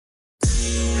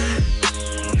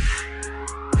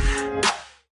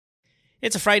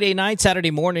It's a Friday night,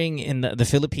 Saturday morning in the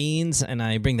Philippines, and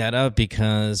I bring that up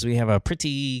because we have a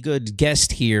pretty good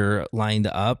guest here lined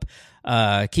up.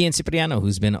 Kian Cipriano,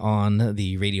 who's been on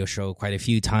the radio show quite a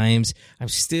few times. I'm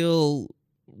still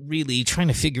really trying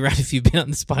to figure out if you've been on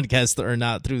this podcast or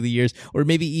not through the years, or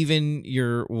maybe even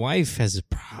your wife has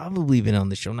probably been on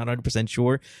the show, not 100%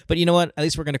 sure. But you know what? At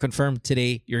least we're going to confirm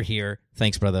today you're here.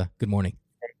 Thanks, brother. Good morning.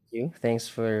 Thank you. Thanks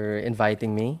for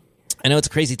inviting me. I know it's a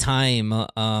crazy time.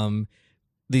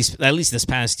 At least this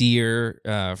past year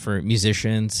for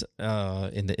musicians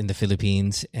in the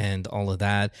Philippines and all of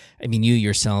that. I mean, you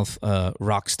yourself,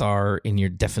 rock star, and you're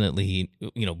definitely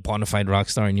bona fide rock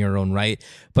star in your own right.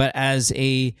 But as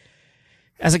a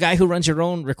guy who runs your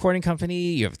own recording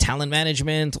company, you have talent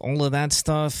management, all of that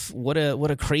stuff. What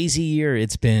a crazy year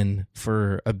it's been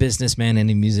for a businessman and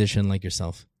a musician like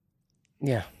yourself.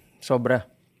 Yeah, sobra.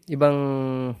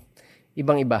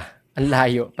 Ibang-iba. Ang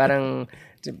layo. Parang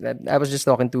I was just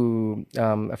talking to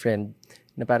a friend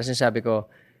na parang sinasabi ko,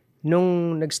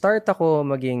 nung nag-start ako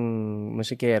maging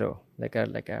musikero, like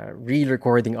a real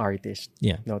recording artist,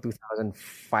 2005,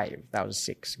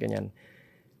 2006, ganyan.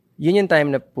 Yun yung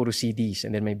time na puro CDs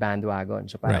and then may bandwagon.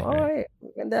 So parang, right.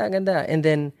 Ganda. And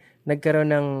then, nagkaroon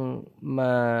ng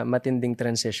matinding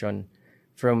transition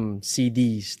from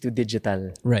CDs to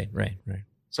digital. Right.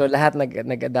 So lahat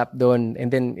nag-adapt doon. And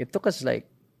then, it took us like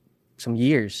some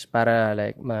years para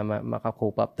like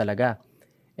maka-cope up talaga.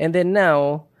 And then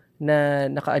now, na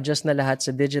naka-adjust na lahat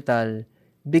sa digital,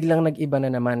 biglang nag-iba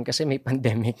na naman kasi may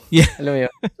pandemic. Yeah. Alam mo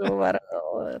yun? So parang,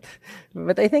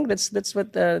 but I think that's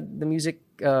what the music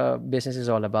business is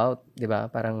all about, di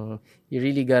ba? Parang you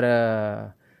really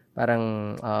gotta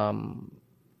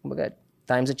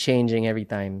times are changing every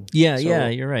time. Yeah,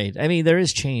 you're right. I mean, there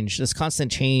is change. There's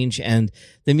constant change, and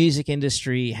the music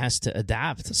industry has to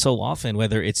adapt so often,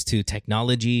 whether it's to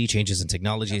technology, changes in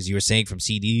technology, as you were saying, from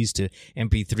CDs to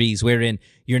MP3s, wherein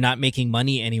you're not making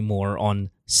money anymore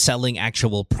on selling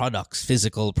actual products,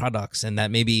 physical products, and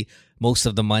that maybe most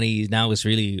of the money now is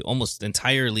really almost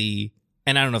entirely,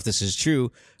 and I don't know if this is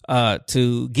true,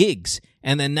 to gigs.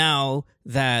 And then now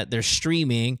that they're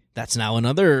streaming, that's now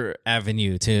another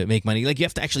avenue to make money. Like, you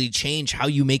have to actually change how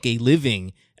you make a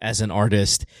living as an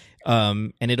artist.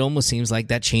 And it almost seems like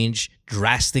that change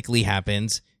drastically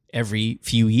happens every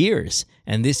few years.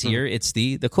 And this year, it's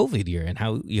the COVID year, and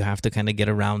how you have to kind of get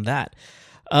around that.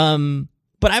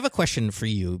 But I have a question for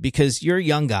you, because you're a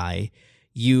young guy.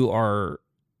 You are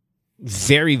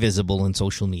very visible in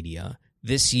social media.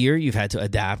 This year, you've had to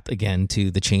adapt again to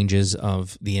the changes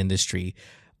of the industry.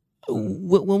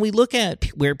 When we look at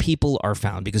where people are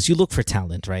found, because you look for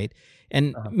talent, right?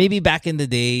 And maybe back in the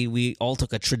day, we all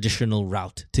took a traditional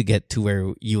route to get to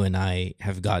where you and I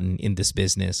have gotten in this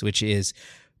business, which is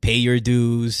pay your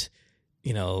dues,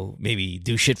 maybe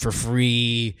do shit for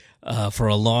free for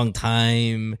a long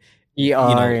time.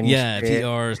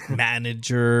 PR,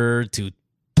 manager to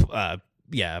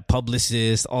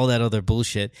publicist, all that other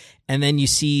bullshit. And then you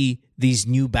see these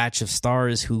new batch of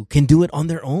stars who can do it on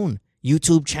their own.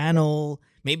 YouTube channel,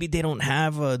 maybe they don't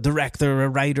have a director, a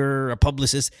writer, a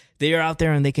publicist. They are out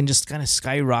there and they can just kind of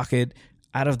skyrocket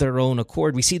out of their own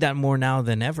accord. We see that more now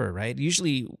than ever, right?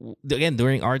 Usually, again,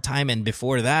 during our time and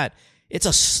before that, it's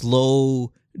a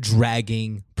slow,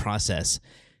 dragging process.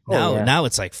 Now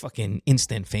it's like fucking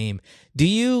instant fame. Do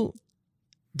you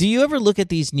ever look at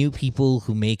these new people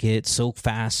who make it so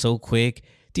fast, so quick?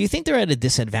 Do you think they're at a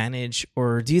disadvantage,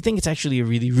 or do you think it's actually a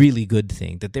really, really good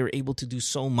thing that they're able to do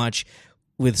so much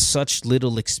with such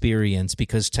little experience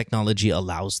because technology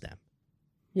allows them?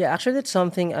 Yeah, actually, that's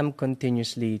something I'm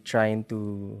continuously trying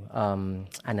to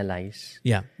analyze.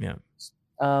 Yeah.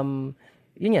 Yun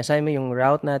nga, sabi mo yung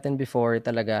route natin before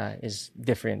talaga is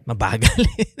different.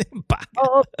 Mabagal.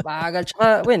 Oo, bagal.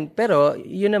 Tsaka, pero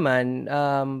yun naman,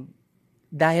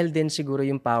 dahil din siguro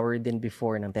yung power din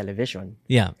before ng television.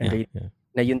 Yeah.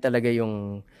 Na yun talaga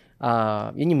yung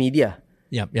yun yung media.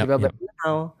 Yeah. Diba? But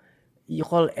now, you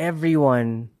call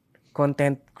everyone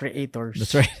content creators.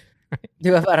 That's right.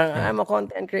 Diba? Parang, I'm a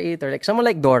content creator. Like someone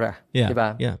like Dora. Yeah.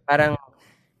 Diba? Yeah. Parang,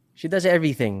 she does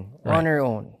everything on her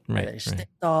own. Right. There's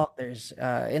TikTok, there's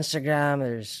Instagram,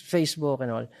 there's Facebook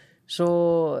and all.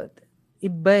 So,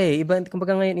 iba.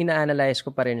 Kumbaga ngayon, ina-analyze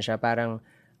ko pa rin siya. Parang,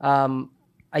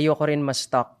 ayoko rin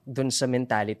ma-stuck dun sa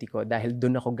mentality ko dahil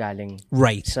dun ako galing.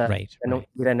 Right. Anong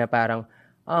ira na parang,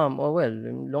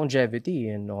 longevity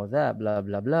and all that, blah,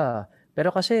 blah, blah. Pero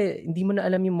kasi, hindi mo na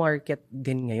alam yung market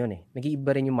din ngayon eh.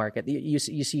 Nag-iiba rin yung market. You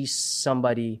see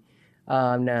somebody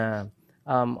na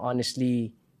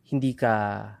honestly, hindi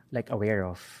ka like aware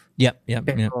of. Yep.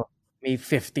 Pero may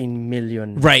 15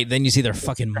 million. Right. Then you see their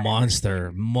fucking monster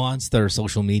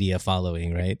social media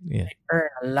following, right? Yeah. Earn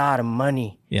a lot of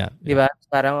money. Yeah. Di ba?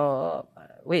 Parang,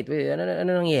 wait, ano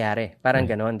nangyayari? Parang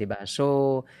Right. ganon, di ba?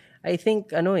 So, I think,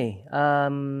 malaki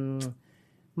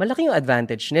yung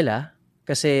advantage nila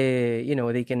kasi,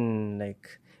 they can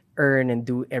like earn and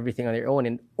do everything on their own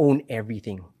and own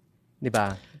everything. Di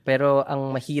ba? Pero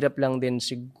ang mahirap lang din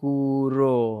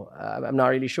siguro, I'm not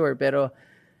really sure, pero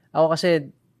ako kasi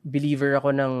believer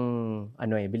ako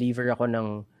ng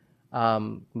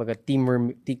kumbaga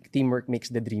teamwork makes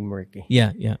the dream work eh.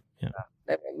 Yeah.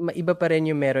 Iba pa rin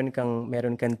yung meron kang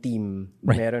team,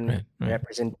 Right, meron right.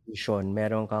 representation,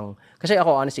 meron kang kasi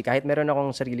ako honestly kahit meron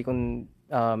akong sarili kong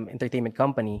entertainment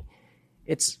company,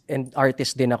 and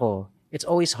artist din ako. It's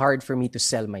always hard for me to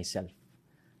sell myself.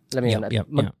 Alam mo yun,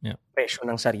 presyo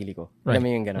ng sarili ko. Right, Alam mo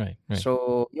yun ganun. right.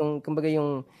 So, kumbaga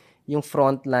yung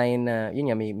front line na yun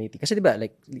nga may kasi 'di ba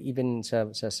like even sa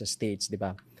States, 'di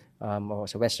ba? O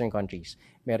sa Western countries,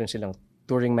 meron silang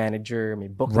touring manager,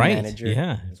 may booking manager,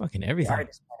 fucking everything. May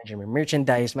artist manager, may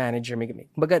merchandise manager,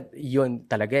 kumbaga yun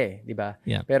talaga eh, 'di ba?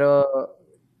 Yeah. Pero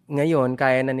ngayon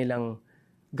kaya na nilang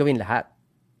gawin lahat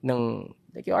ng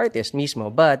like yung artist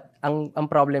mismo, but ang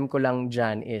problem ko lang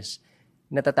diyan is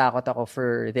natatakot ako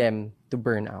for them to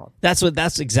burn out. That's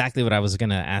exactly what I was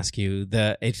going to ask you.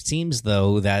 It seems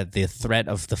though that the threat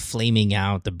of the flaming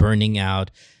out, the burning out,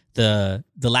 the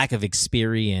lack of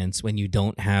experience when you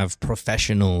don't have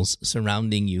professionals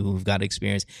surrounding you who've got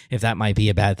experience, if that might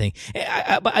be a bad thing.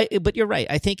 But you're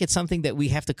right. I think it's something that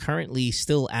we have to currently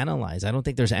still analyze. I don't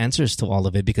think there's answers to all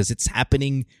of it because it's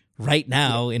happening right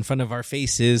now in front of our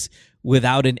faces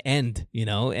without an end,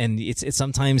 and it's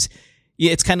sometimes.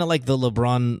 Yeah, it's kind of like the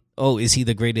LeBron, is he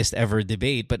the greatest ever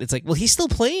debate? But it's like, well, he's still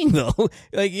playing though.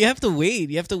 Like you have to wait.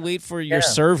 You have to wait for your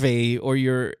survey or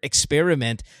your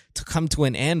experiment to come to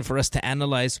an end for us to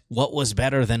analyze what was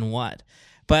better than what.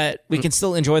 But we can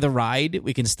still enjoy the ride.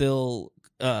 We can still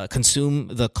consume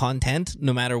the content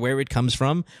no matter where it comes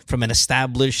from an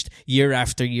established year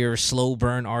after year slow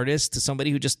burn artist to somebody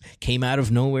who just came out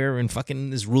of nowhere and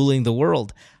fucking is ruling the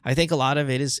world. I think a lot of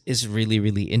it is really,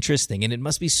 really interesting, and it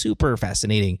must be super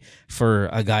fascinating for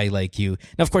a guy like you.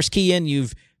 Now, of course, Kian,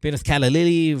 you've been with Calla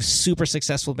Lily, super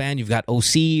successful band. You've got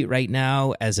OC right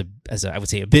now as a I would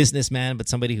say a businessman, but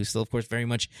somebody who's still, of course, very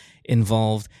much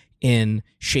involved in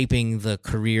shaping the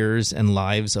careers and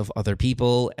lives of other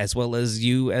people, as well as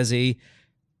you as a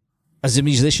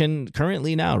musician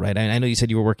currently now, right? I know you said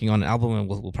you were working on an album, and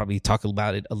we'll probably talk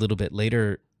about it a little bit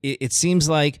later. It seems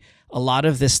like a lot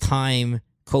of this time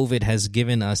COVID has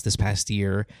given us this past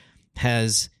year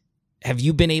have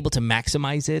you been able to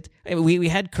maximize it? I mean, we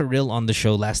had Kirill on the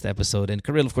show last episode, and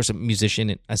Kirill, of course, a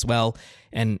musician as well,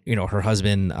 and her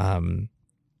husband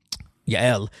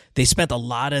Yael. They spent a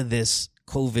lot of this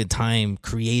COVID time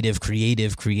creative. Yeah.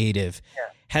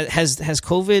 Has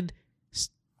COVID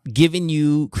given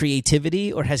you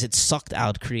creativity, or has it sucked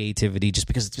out creativity just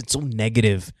because it's been so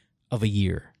negative of a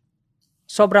year?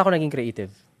 Sobra ako naging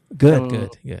creative.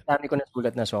 Good. Dami ko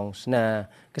nasulat na songs na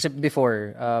kasi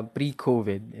before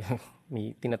pre-COVID,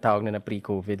 may tinatawag na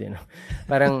pre-COVID,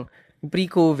 Parang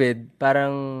pre-COVID,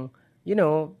 parang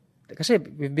kasi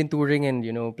we've been touring and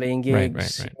playing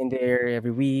gigs in there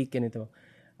every week and ito.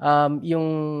 Yung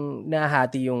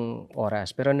nahati yung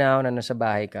oras. Pero now na nasa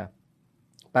bahay ka,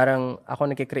 parang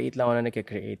ako nagke-create lang ako na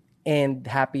nagke-create. And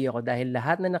happy ako dahil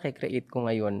lahat na nagke-create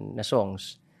ko ngayon na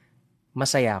songs,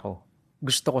 masaya ako.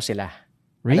 Gusto ko sila.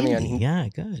 Really? Yeah,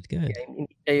 good.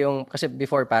 Hindi yung, kasi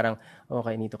before parang,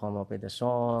 okay, need to come up with a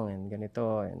song and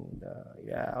ganito and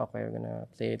okay, we're gonna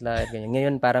play it live. Ganyan.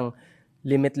 Ngayon parang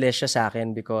limitless siya sa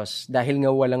akin because dahil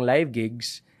nga walang live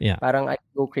gigs, parang I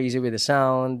go crazy with the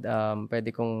sound,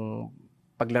 pwede kong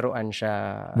paglaruan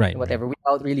siya, whatever,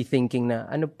 without really thinking na,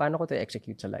 paano ko to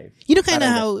execute sa live. Kind of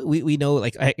how we know,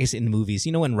 like, I guess in movies,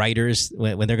 when writers,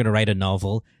 when they're going to write a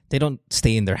novel, they don't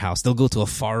stay in their house. They'll go to a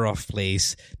far-off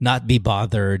place, not be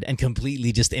bothered, and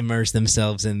completely just immerse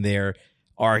themselves in their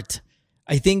art.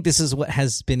 I think this is what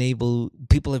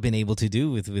people have been able to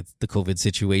do with the COVID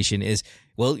situation is,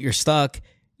 well, you're stuck.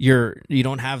 You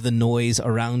don't have the noise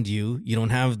around you. You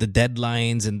don't have the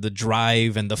deadlines and the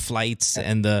drive and the flights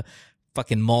and the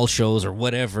fucking mall shows or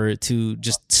whatever to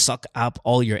just suck up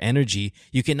all your energy.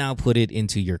 You can now put it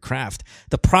into your craft.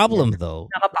 The problem though,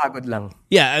 nakapagod lang.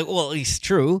 Yeah, well, it's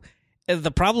true.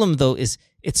 The problem though is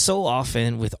it's so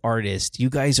often with artists, you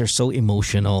guys are so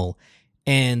emotional,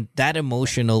 and that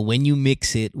emotional, when you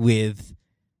mix it with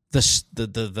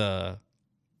the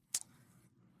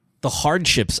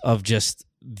hardships of just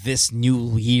this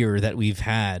new year that we've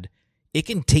had, it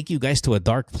can take you guys to a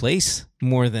dark place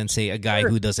more than, say, a guy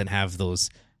who doesn't have those,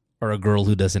 or a girl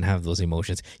who doesn't have those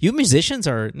emotions. You musicians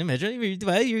are, imagine,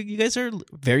 you guys are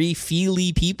very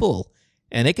feely people,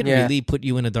 and it can really put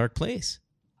you in a dark place.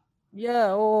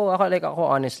 Yeah, ako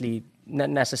honestly,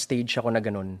 nasa stage ako na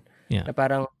ganun. Yeah. Na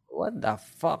parang, what the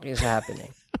fuck is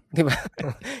happening? Diba?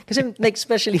 Kasi like,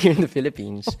 especially here in the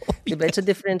Philippines, diba, it's a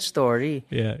different story.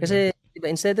 Yeah. Kasi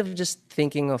diba, instead of just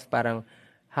thinking of parang,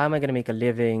 how am I gonna make a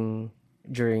living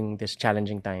during this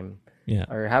challenging time? Yeah.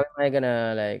 Or how am I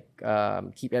gonna like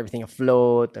keep everything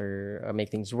afloat or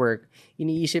make things work?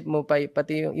 Iniisip mo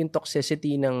pati yung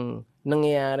toxicity ng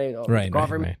nangyayari with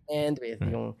government and with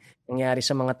yung nangyayari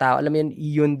sa mga tao. Alam mo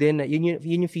yun din, yun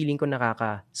yung feeling ko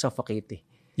nakaka-suffocate eh.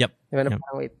 Yep. Diba,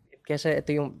 parang, kasi ito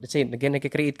yung, let's say,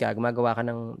 nag-create ka, gumagawa ka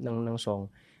ng song.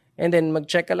 And then,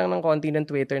 mag-check ka lang ng konti ng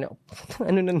Twitter na,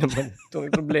 ano na naman,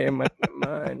 itong problema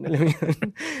naman. Alam mo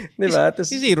yun? Diba?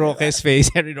 You see Roque's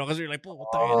face, Henry Roque's, you're like,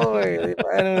 diba?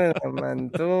 Ano na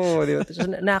naman to? Diba? So,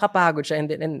 nakakapagod siya.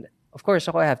 And of course,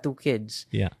 I have 2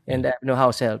 kids. Yeah. And I have no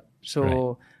house help.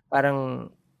 So,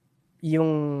 parang,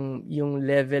 yung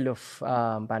level of,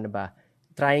 paano ba,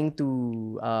 trying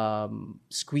to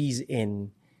squeeze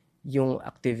in yung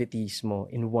activities mo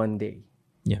in one day.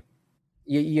 Yeah.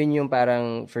 Yun yung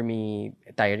parang for me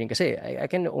tiring kasi I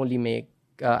can only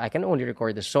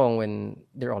record the song when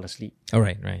they're all asleep. Oh,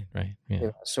 right.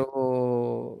 Yeah.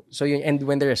 So yun, and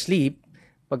when they're asleep,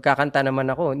 pagkakanta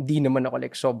naman ako, hindi naman ako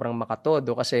like sobrang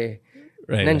makatodo kasi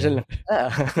nandyan lang.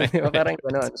 Diba? Parang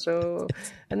gano'n. So,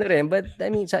 ano rin, but I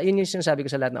mean, yun yung sinasabi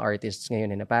ko sa lahat ng artists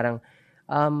ngayon na parang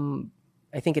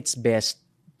I think it's best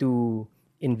to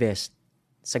invest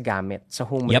sa gamit, sa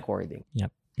home recording.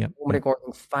 Yep. Home recording,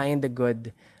 find a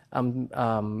good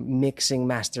mixing,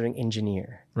 mastering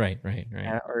engineer. Right.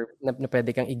 Or na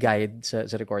pwede kang i-guide sa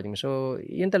recording. So,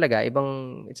 yun talaga,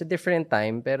 it's a different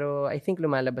time, pero I think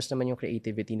lumalabas naman yung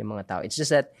creativity ng mga tao. It's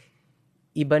just that,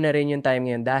 iba na rin yung time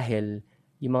ngayon dahil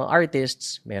yung mga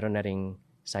artists, meron na ring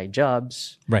side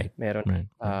jobs, meron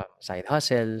side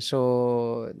hustle.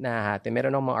 So, nahahati.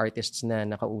 Meron akong mga artists na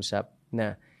nakausap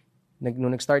na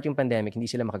nung nag-start yung pandemic, hindi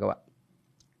sila makagawa.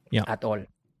 Yeah. At all.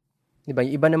 Diba?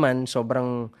 Yung iba naman,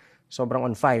 sobrang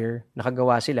on fire,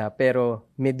 nakagawa sila, pero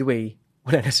midway,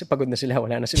 pagod na sila,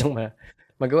 wala na silang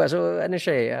magawa. So, ano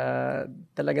siya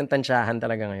talagang tansyahan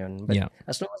talaga ngayon. But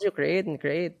as long as you create,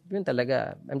 yun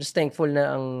talaga. I'm just thankful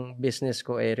na ang business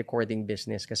ko ay recording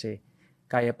business kasi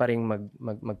kaya pa rin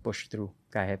mag-push through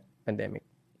kahit pandemic.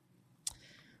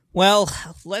 Well,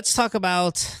 let's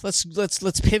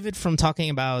pivot from talking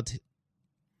about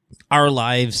our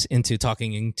lives into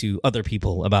talking to other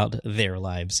people about their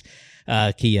lives.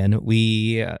 Kian,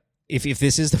 we if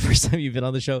this is the first time you've been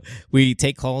on the show, we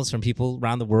take calls from people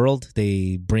around the world.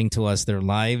 They bring to us their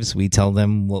lives. We tell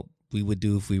them what we would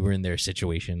do if we were in their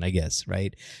situation, I guess,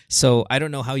 right? So I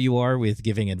don't know how you are with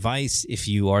giving advice, if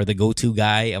you are the go-to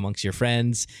guy amongst your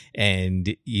friends,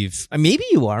 and maybe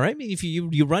you are, right? I mean, if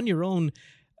you run your own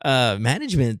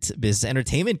management business,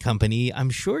 entertainment company,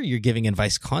 I'm sure you're giving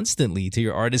advice constantly to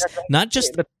your artists, not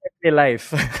just everyday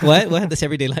life. What? That's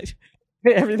everyday life.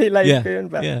 Everyday life.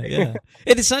 Yeah.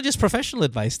 And it's not just professional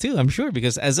advice too, I'm sure,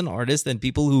 because as an artist and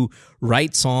people who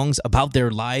write songs about their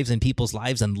lives and people's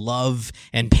lives and love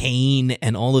and pain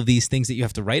and all of these things that you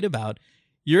have to write about,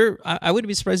 I wouldn't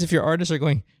be surprised if your artists are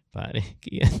going, pare,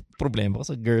 problema ko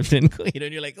sa girlfriend ko.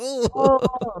 And you're like,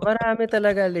 marami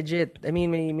talaga, legit. I mean,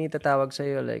 may tatawag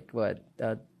sa'yo like, what,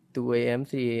 2 a.m.,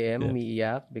 3 a.m.,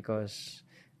 umiiyak because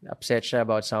upset siya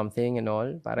about something and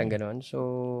all. Parang ganon.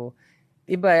 So,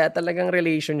 iba, talagang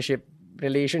relationship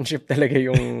talaga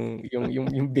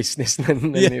yung business na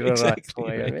nirarun ko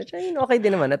ngayon. Which, I mean, okay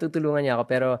din naman, natutulungan niya ako.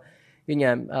 Pero, yun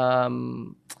nga,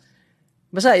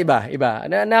 basta iba.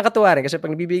 Nakakatuwa rin kasi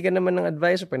pag nabibigyan naman ng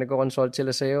advice o pag nagko-consult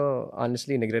sila sa'yo,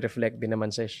 honestly, nagre-reflect din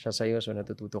naman siya sa'yo, so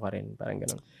natututo ka rin. Parang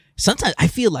ganun. Sometimes I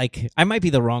feel like I might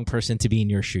be the wrong person to be in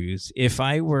your shoes. If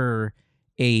I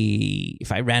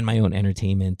ran my own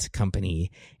entertainment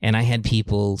company and I had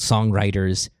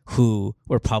songwriters who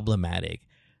were problematic,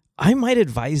 I might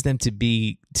advise them to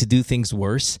do things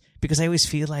worse, because I always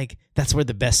feel like that's where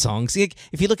the best songs. Like,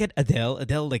 if you look at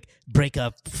Adele like break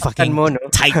up fucking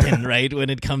titan, right? When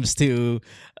it comes to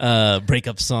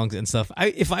breakup songs and stuff.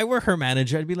 If I were her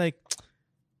manager, I'd be like,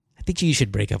 I think you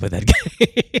should break up with that guy.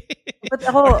 But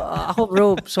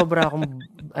ako bro,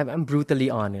 I'm brutally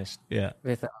honest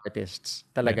with artists.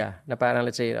 Talaga. Na parang,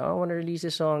 let's say, I want to release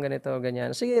this song, ganito,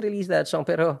 ganyan. Sige, release that song,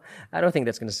 pero I don't think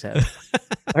that's gonna sell.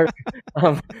 or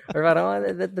parang,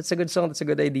 that's a good song, that's a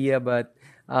good idea, but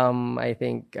I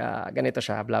think ganito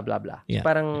siya, blah, blah, blah. Yeah. So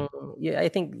parang I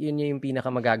think yun yung pinaka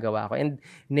magagawa ko. And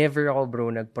never ako, bro,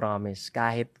 nag-promise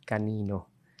kahit kanino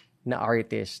na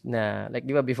artist na, like,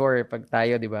 di ba before, pag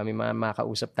tayo, di ba, may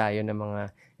makausap tayo ng mga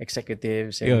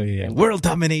executives. And World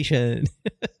domination.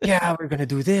 yeah, we're gonna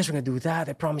do this, we're gonna do that.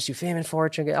 I promise you fame and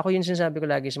fortune. Ako yun sinasabi ko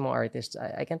lagi sa mga artists,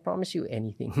 I can't promise you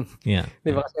anything. Yeah.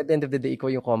 Di ba? Kasi at the end of the day,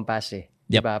 ikaw yung compass eh.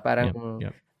 Di ba? Parang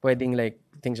pwedeng like,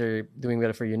 things are doing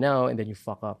well for you now and then you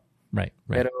fuck up. Right.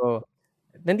 Pero,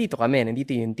 nandito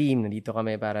yung team, nandito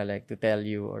kami para like to tell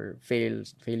you or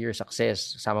failure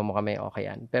success, sama mo kami, okay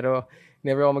yan. Pero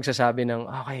never ako magsasabi ng,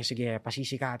 okay, sige,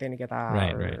 pasisikatin kita.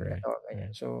 Right.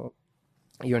 So,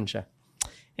 yun siya.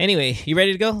 Anyway, you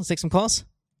ready to go? Let's take some calls?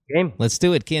 Game. Let's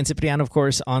do it. Kian Cipriano, of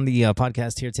course, on the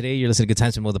podcast here today. You're listening to Good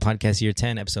Times with Mo, the podcast year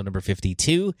 10, episode number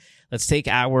 52. Let's take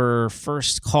our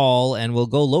first call and we'll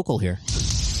go local here.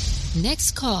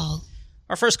 Next call.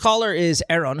 Our first caller is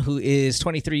Aaron, who is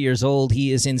 23 years old.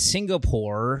 He is in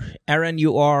Singapore. Aaron,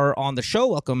 you are on the show.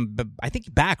 Welcome, I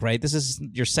think, back, right? This is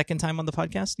your second time on the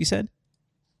podcast, you said?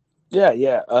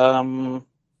 Yeah.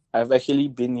 I've actually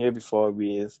been here before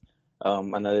with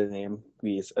another name,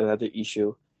 with another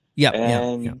issue. Yeah.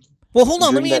 Well, hold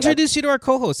on. Let me introduce you to our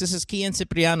co-host. This is Kian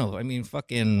Cipriano. I mean,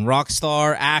 fucking rock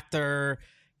star, actor,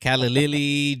 Calla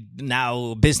Lily,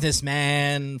 now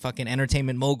businessman, fucking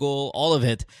entertainment mogul, all of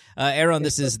it. Aaron,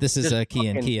 this is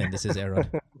Kian. Kian, this is Aaron.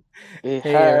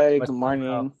 Hi, good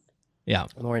morning. Yeah.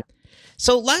 Good morning.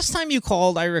 So last time you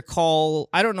called, I recall,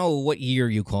 I don't know what year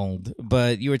you called,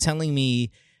 but you were telling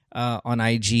me on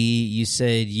IG, you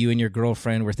said you and your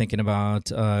girlfriend were thinking about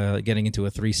getting into a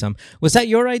threesome. Was that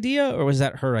your idea or was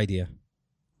that her idea?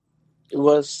 It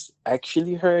was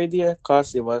actually her idea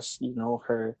because it was,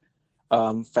 her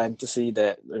fantasy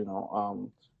that,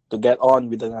 to get on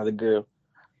with another girl.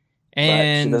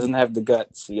 And but she doesn't have the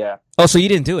guts, yeah. Oh, so you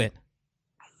didn't do it?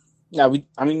 Yeah, we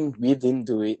didn't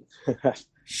do it.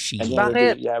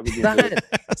 Bakit? Yeah, we didn't do it.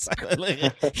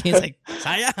 He's like,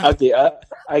 sayang. Okay,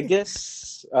 I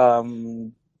guess,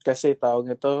 kasi tawag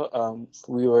nito,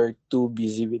 we were too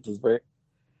busy with work.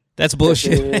 That's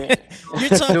bullshit. You're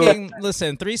talking,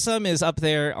 listen, threesome is up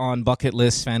there on bucket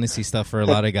list fantasy stuff for a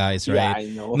lot of guys, right? Yeah, I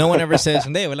know. No one ever says,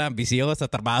 hindi, wala, busy ako sa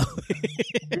trabaho.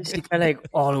 Busy ka like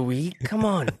all week? Come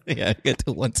on. Yeah, get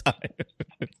to one time.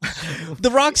 The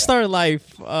rock star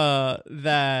life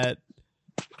that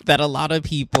a lot of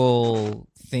people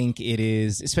think it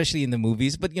is, especially in the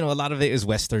movies, but a lot of it is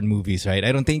Western movies, right?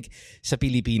 I don't think sa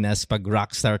Pilipinas, pag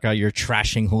rock star ka, you're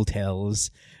trashing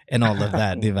hotels and all of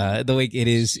that, diba? The way it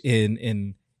is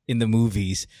in the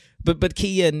movies. But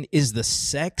Kian, is the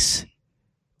sex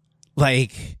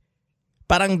like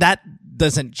parang that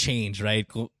doesn't change, right?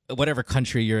 Whatever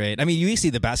country you're in. I mean, you see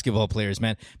the basketball players,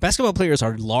 man. Basketball players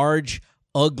are large,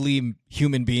 ugly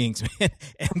human beings, man.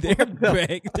 And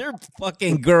they're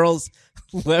fucking girls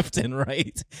left and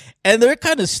right. And they're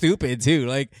kind of stupid too.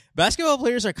 Like basketball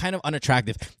players are kind of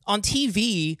unattractive. On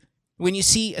TV, when you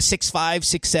see a 6'5",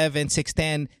 6'7",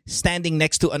 6'10" standing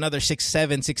next to another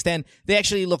 6'7", 6'10", they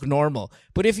actually look normal.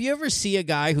 But if you ever see a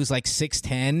guy who's like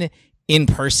 6'10" in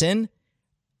person,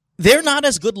 they're not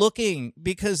as good looking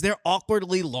because they're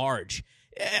awkwardly large.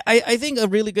 I think a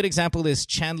really good example is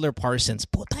Chandler Parsons.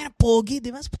 Putang na pogi,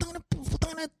 di ba?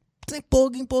 Putang na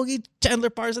pogi Chandler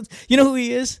Parsons. You know who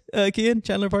he is, Kian?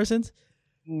 Chandler Parsons?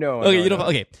 No. Okay, no, you know. no.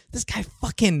 Okay, this guy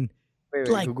fucking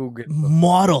like Google.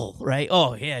 model, right?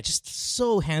 Oh yeah, just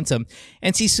so handsome.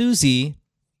 And see Susie,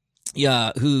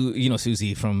 yeah, who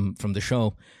Susie from the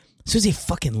show. Susie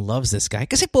fucking loves this guy.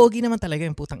 Kasi pogi naman talaga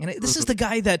yung putang ina. This is the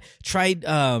guy that tried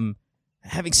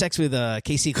having sex with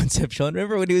Casey Concepcion.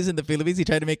 Remember when he was in the Philippines? He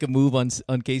tried to make a move on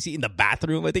Casey in the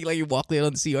bathroom. I think like he walked in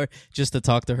on the CR just to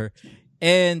talk to her.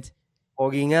 And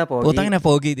Pogi nga, pogi. putang na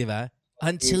pogi, di ba?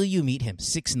 Until you meet him,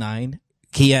 6'9",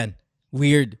 Kian,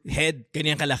 weird head,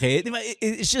 ganyan kalaki. Di ba?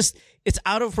 It's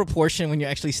out of proportion when you're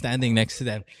actually standing next to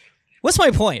them. What's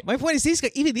my point? My point is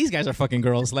even these guys are fucking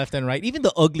girls left and right. Even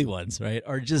the ugly ones, right,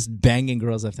 are just banging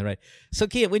girls left and right. So,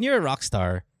 Kian, when you're a rock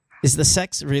star, is the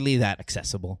sex really that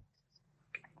accessible?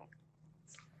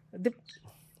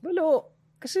 Walo.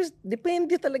 Kasi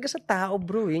depende talaga sa tao,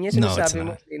 bro. Yun yung sinasabi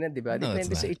mo kanina, di ba?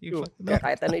 Depende sa itsura.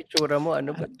 Kahit ano itsura mo,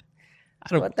 ano ba?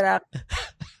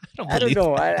 I don't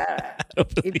know.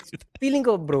 Feeling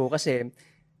ko, bro, kasi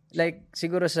like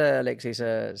siguro sa like say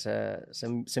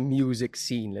sa music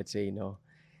scene, let's say, no.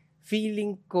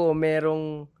 Feeling ko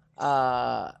merong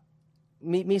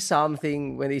may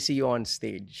something when they see you on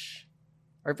stage.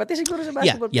 Or pati siguro sa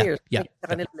basketball players. Sa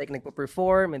kanila like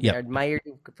nagpo-perform and they admire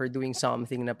you for doing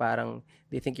something na parang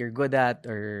they think you're good at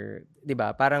or 'di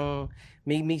ba? Parang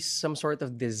may some sort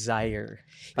of desire.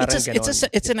 Parang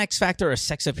It's an X factor or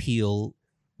sex appeal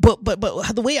but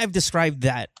the way I've described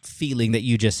that feeling that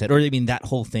you just said, or I mean that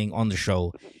whole thing on the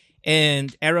show, and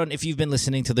Aaron, if you've been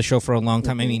listening to the show for a long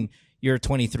time, I mean you're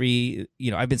 23.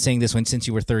 You know, I've been saying this one since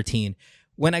you were 13.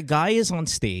 When a guy is on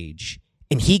stage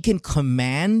and he can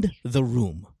command the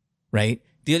room, right?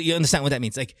 Do you understand what that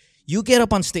means? Like you get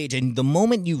up on stage and the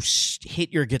moment you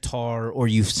hit your guitar or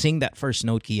you sing that first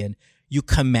note, Kian, you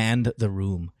command the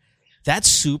room. That's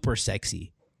super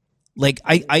sexy. Like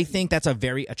I think that's a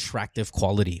very attractive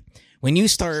quality. When you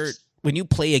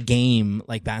play a game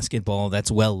like basketball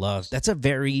that's well loved, that's a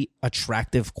very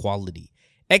attractive quality.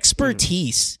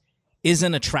 Expertise is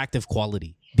an attractive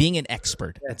quality. Being an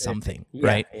expert at something,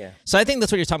 right? Yeah. So I think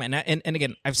that's what you're talking about. And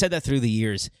again, I've said that through the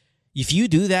years. If you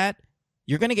do that,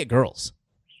 you're going to get girls.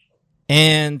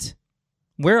 And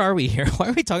where are we here? Why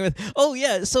are we talking about? Oh,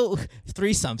 yeah. So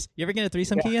threesomes. You ever get a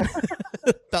threesome, Kian?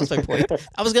 That's my point.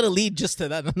 I was going to lead just to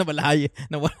that. Nawala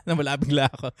bigla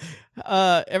ako.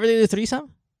 Ever did a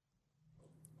threesome?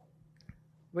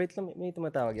 Wait lang, may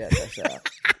tumatawag yata sa...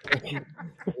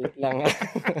 Wait lang.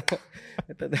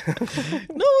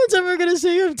 No one's ever going to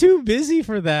say I'm too busy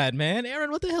for that, man.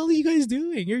 Aaron, what the hell are you guys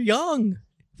doing? You're young.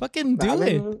 Fucking do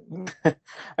it.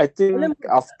 I think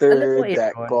after alam mo,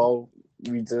 that Aaron, call,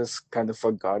 we just kind of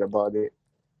forgot about it.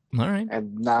 All right.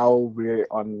 And now we're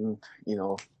on,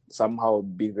 somehow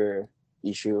bigger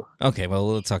issue. Okay, well,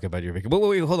 we'll talk about your vacation.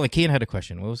 Wait, hold on. Kian had a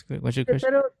question. What's your question?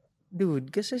 Pero,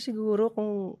 dude, kasi siguro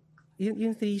kung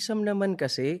yung threesome naman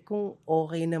kasi, kung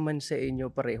okay naman sa inyo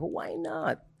pareho, why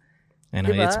not? I know,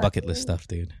 Diba? it's bucket list stuff,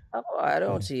 dude. Ako, I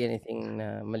don't see anything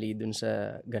na mali dun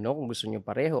sa gano'n kung gusto nyo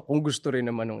pareho. Kung gusto rin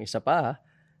naman ng isa pa,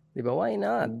 di ba? Why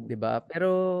not? Di ba?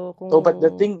 Pero kung... Oh, but the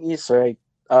thing is, right,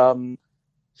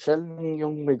 siya lang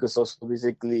yung may gusto. So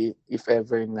basically, if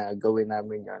ever na gawin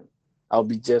namin yan, I'll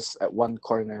be just at one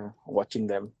corner watching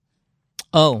them.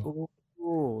 Oh.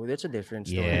 Ooh, that's a different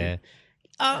story. Yeah.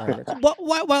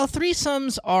 While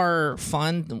threesomes are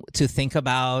fun to think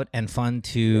about and fun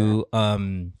to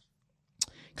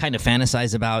kind of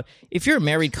fantasize about, if you're a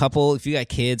married couple, if you got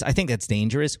kids, I think that's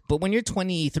dangerous. But when you're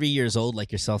 23 years old,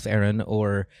 like yourself, Aaron,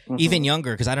 or even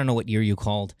younger, because I don't know what year you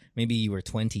called. Maybe you were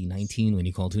 19 when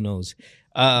you called. Who knows?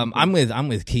 I'm with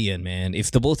Kian, man. If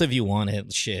the both of you want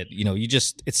it, shit, you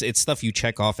just it's stuff you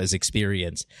check off as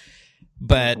experience.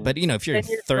 But if you're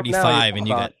 35 and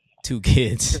you got 2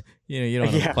 kids, you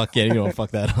don't you don't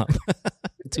fuck that up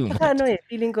too much.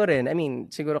 Feeling ko rin, I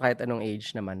mean, siguro kahit anong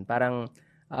age naman, parang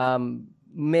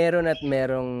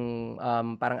merong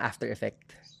parang after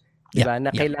effect. Diba?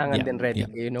 Na kailangan din ready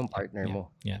kayo ng partner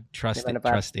mo. Yeah. Trust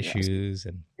issues.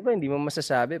 And diba, hindi mo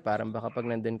masasabi, parang baka pag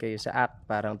nandun kayo sa act,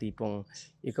 parang tipong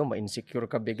ikaw ma-insecure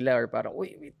ka bigla or parang,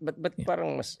 but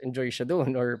parang mas enjoy siya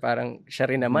doon or parang siya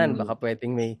rin naman, baka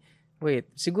pwedeng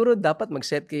siguro dapat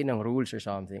mag-set kayo ng rules or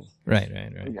something. Right.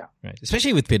 Yeah. Right.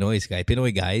 Especially with Pinoy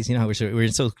guys, how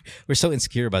we're so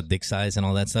insecure about dick size and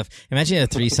all that stuff. Imagine a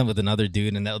threesome with another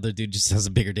dude and that other dude just has a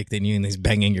bigger dick than you and he's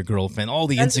banging your girlfriend. All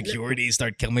the insecurities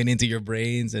start coming into your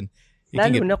brains and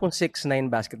lalo na kung 6'9"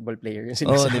 basketball player.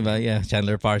 Oh, diba? Yeah,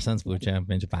 Chandler Parsons, pucha,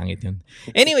 medyo pangit yun.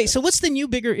 Anyway, so what's the new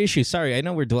bigger issue? Sorry, I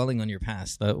know we're dwelling on your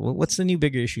past, but what's the new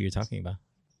bigger issue you're talking about?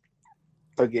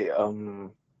 Okay,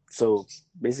 so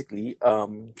basically,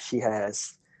 she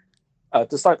has,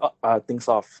 to start things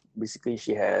off, basically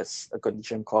she has a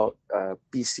condition called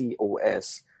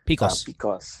PCOS. PCOS.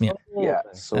 PCOS. Yeah. Yeah.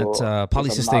 So that's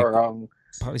polycystic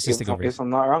ovary. If I'm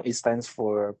not wrong, it stands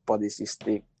for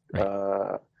polycystic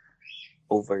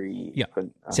ovary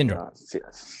syndrome.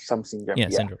 Some syndrome. Yeah,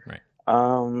 syndrome. Right.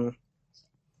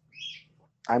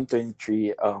 I'm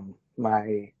 23.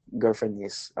 My girlfriend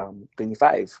is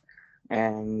 25,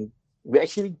 and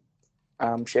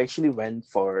she actually went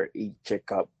for a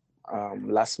checkup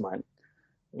last month,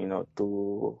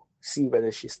 to see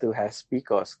whether she still has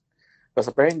PCOS. Because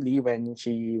apparently when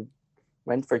she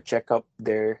went for checkup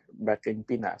there back in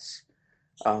Pinas,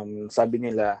 sabi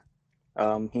nila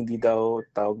hindi daw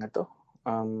tawag na to,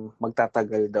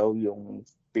 magtatagal daw yung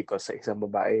PCOS sa isang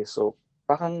babae. So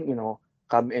parang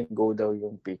come and go daw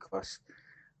yung PCOS.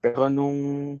 Pero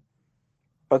nung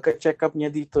pagka-checkup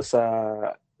niya dito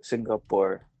sa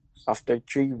Singapore, after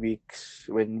 3 weeks,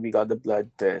 when we got the blood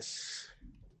test,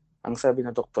 ang sabi na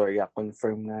doktor,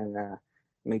 confirm na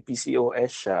may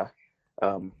PCOS siya.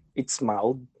 It's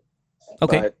mild,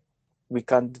 okay, but we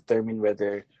can't determine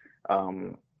whether,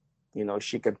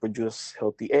 she can produce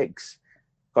healthy eggs.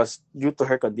 Because due to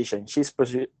her condition, she's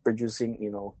producing,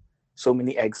 so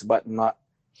many eggs, but not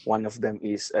one of them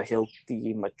is a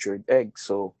healthy, matured egg.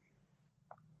 So,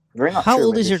 we're not How sure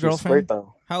old is whether your she's girlfriend?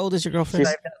 fertile. How old is your girlfriend?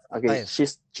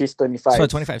 She's 25. So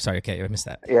 25. Sorry, okay, I missed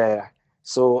that. Yeah.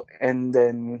 So, and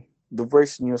then the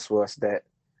worst news was that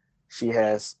she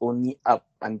has only up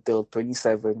until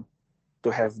 27 to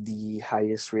have the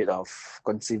highest rate of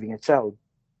conceiving a child.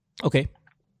 Okay.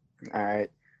 All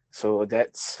right. So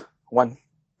that's one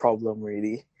problem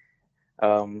really.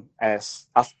 As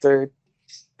after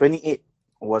 28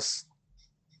 was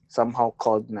somehow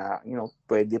called na,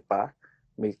 pwede pa,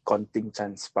 may konting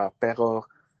chance pa. Pero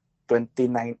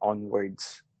 29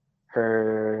 onwards,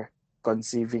 her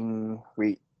conceiving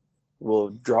rate will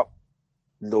drop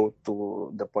low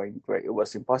to the point where it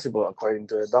was impossible according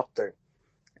to the doctor.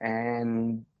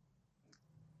 And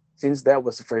since that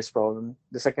was the first problem,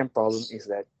 the second problem is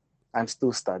that I'm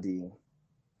still studying.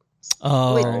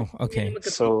 Oh, okay.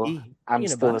 So I'm Yun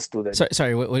na still ba? a student.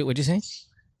 Sorry, what did you say?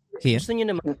 Kian? Gusto niyo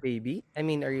na mag-baby? I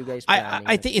mean, are you guys I planning?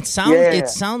 I think it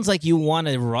sounds like you want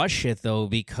to rush it though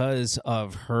because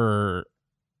of her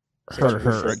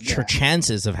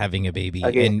chances of having a baby.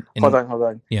 Okay, And hold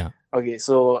on. Yeah. Okay,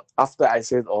 so after I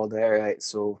said all that, right?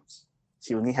 So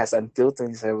she only has until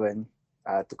 27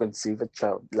 to conceive a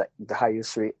child, like the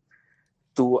highest rate.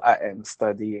 2, I am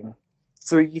studying.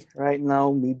 3, right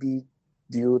now, maybe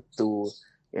due to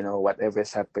whatever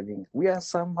is happening, we are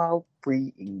somehow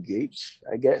pre-engaged,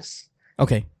 I guess.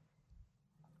 Okay.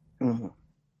 Mhm.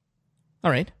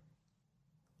 All right.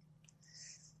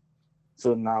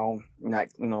 So now,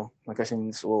 like, my question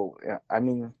is, well, yeah, I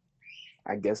mean,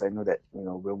 I guess I know that,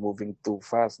 we're moving too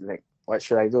fast. Like, what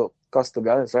should I do? Because to be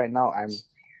honest, right now, I'm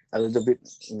a little bit,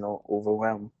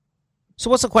 overwhelmed. So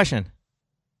what's the question?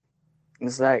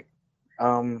 It's like,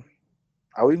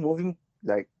 are we moving,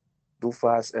 like, too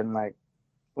fast? And, like,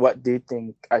 what do you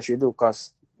think I should do?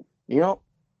 Because,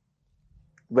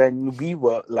 when we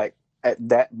were, like, at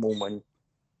that moment,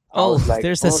 I was like,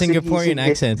 there's the Singaporean sige.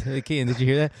 accent. Okay, did you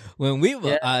hear that? When we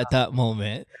were at that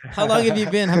moment. How long have you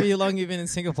been? How long have you been in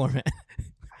Singapore, man?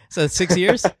 So 6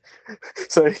 years?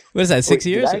 Sorry. What is that, 6 Wait,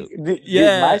 years? Did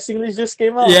Yeah. my English just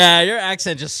came out? Yeah, your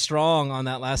accent just strong on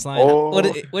that last line. Oh. What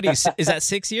do you, is that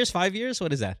 6 years, 5 years?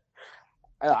 What is that?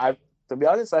 To be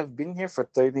honest, I've been here for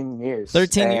 13 years.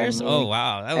 13 years? And- Oh,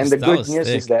 wow. and the that good was news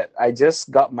thick. is that I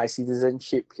just got my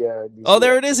citizenship here. this Oh,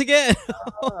 there year. it is again.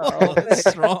 Oh, that's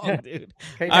strong, dude.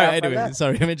 Kaya All right, pala. anyway,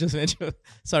 sorry. I just mentioned.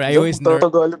 Sorry, I always nerd.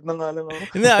 Tagalog na nga lang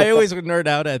ako. No, I always would nerd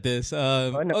out at this.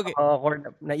 Oh, Okay.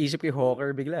 naisip ko yung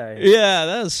hawker bigla eh. Yeah,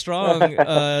 that was strong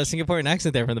Singaporean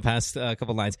accent there from the past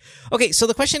couple lines. Okay, so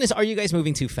the question is, are you guys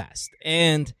moving too fast?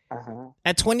 And Uh-huh.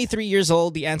 at 23 years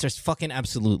old, the answer is fucking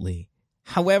absolutely.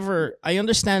 However, I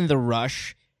understand the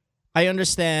rush. I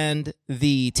understand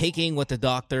the taking what the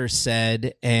doctor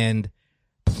said and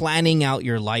planning out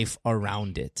your life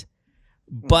around it.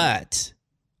 But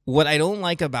what I don't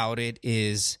like about it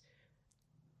is,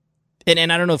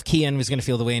 and I don't know if Kian was going to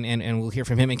feel the way, and we'll hear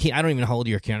from him. And Kian, I don't even know how old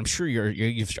you're, Kian. I'm sure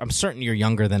I'm certain you're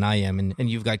younger than I am, and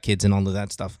you've got kids and all of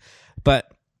that stuff. But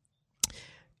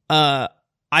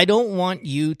I don't want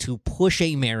you to push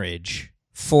a marriage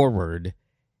forward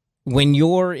when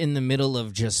you're in the middle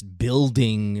of just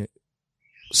building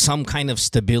some kind of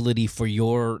stability for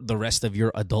the rest of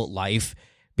your adult life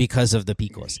because of the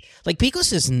PCOS. Like,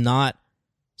 PCOS is not,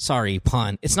 sorry,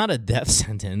 pun, it's not a death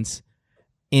sentence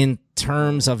in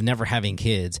terms of never having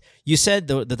kids. You said,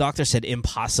 the doctor said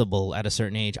impossible at a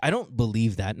certain age. I don't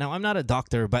believe that. Now, I'm not a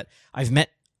doctor, but I've met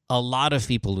a lot of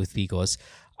people with PCOS.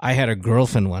 I had a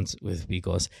girlfriend once with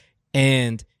PCOS,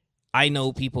 and I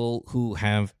know people who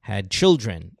have had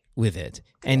children with it.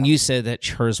 And you said that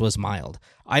hers was mild.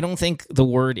 I don't think the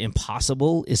word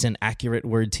impossible is an accurate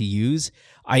word to use.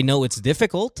 I know it's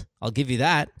difficult. I'll give you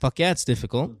that. Fuck yeah, it's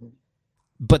difficult.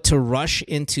 But to rush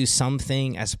into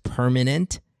something as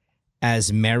permanent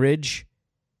as marriage,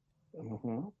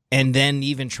 and then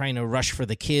even trying to rush for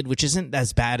the kid, which isn't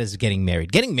as bad as getting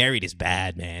married. Getting married is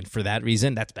bad, man. For that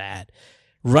reason, that's bad.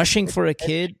 Rushing for a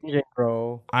kid,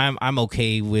 Bro. I'm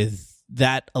okay with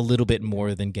that a little bit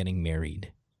more than getting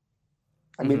married.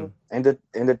 I mean, and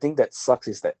the thing that sucks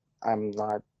is that I'm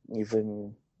not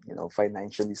even,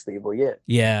 financially stable yet.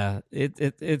 Yeah,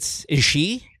 it's is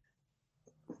she?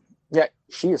 Yeah,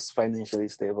 she is financially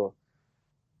stable.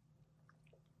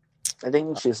 I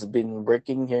think she's been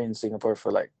working here in Singapore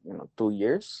for 2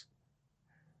 years.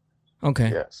 Okay.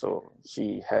 Yeah, so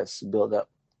she has built up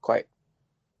quite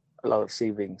a lot of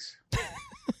savings.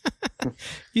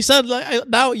 You sound like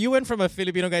now you went from a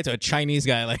Filipino guy to a Chinese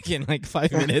guy like in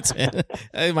 5 minutes, man.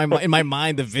 In my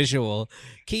mind, the visual.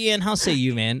 Kian, how say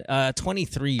you, man?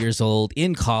 23 years old,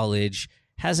 in college,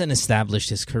 hasn't established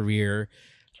his career.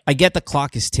 I get the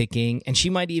clock is ticking, and she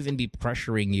might even be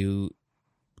pressuring you.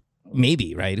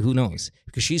 Maybe, right? Who knows?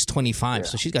 Because she's 25,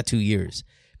 so she's got 2 years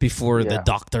before the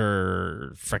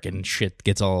doctor frickin' shit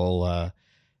gets all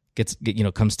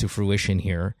comes to fruition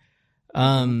here.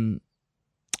 I'm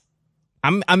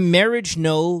marriage,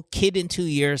 no. Kid in 2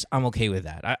 years, I'm okay with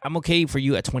that. I'm okay for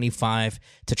you at 25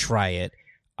 to try it.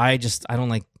 I don't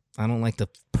like the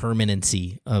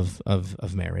permanency of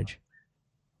marriage.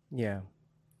 Yeah.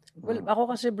 Well,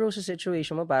 ako kasi bro sa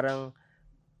situation mo parang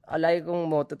alay kong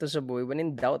motto to sa buhay, when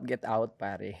in doubt, get out,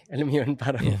 pare. Alam mo yun,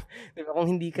 parang, di ba, kung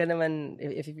hindi ka naman,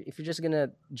 if you're just gonna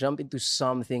jump into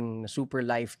something super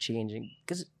life-changing,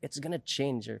 because it's gonna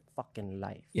change your fucking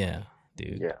life. Yeah,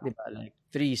 dude. Yeah. Di ba, like,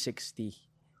 360.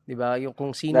 Di ba, yung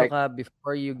kung sino Like, ka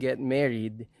before you get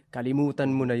married,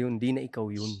 kalimutan mo na yun, di na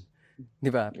ikaw yun. Di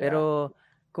ba? Pero,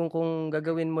 kung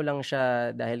gagawin mo lang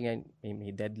siya dahil nga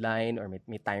may deadline or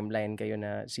may timeline kayo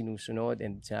na sinusunod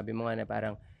and sinabi mo nga na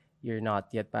parang you're not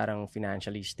yet parang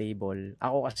financially stable.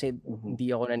 Ako kasi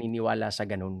hindi ako naniniwala sa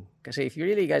ganun. Kasi if you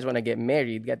really guys wanna get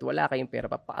married, kahit wala kayong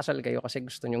pera, papakasal kayo kasi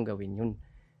gusto nyong gawin yun.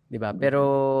 Diba? Pero,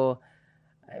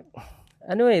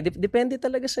 depende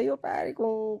talaga sa'yo, pare.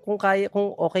 Kung kaya,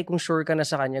 kung okay, kung sure ka na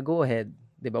sa kanya, go ahead.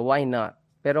 Diba? Why not?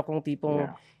 Pero kung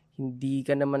tipong hindi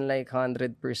ka naman like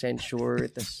 100% sure,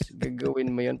 tas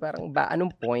gagawin mo yun, parang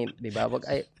anong point? Diba?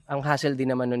 Ang hassle din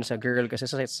naman nun sa girl kasi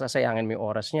sasayangin mo yung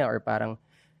oras niya or parang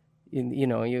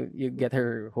you get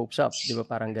her hopes up, di ba?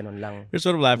 Parang ganun lang. Here's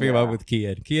what I'm laughing about with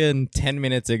Kian. Kian 10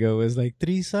 minutes ago was like,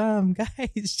 threesome,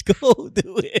 guys, go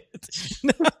do it.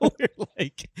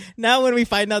 Now when we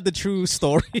find out the true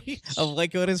story of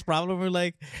like what his problem, we're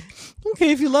like,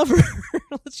 okay, if you love her,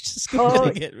 let's just go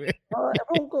get married.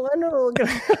 Ewan ko ano.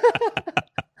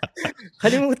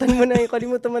 Kalimutan mo na yung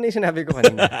sinabi ko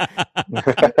kanina.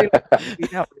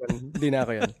 Hindi na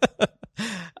ako yun.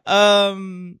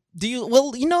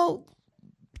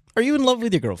 Are you in love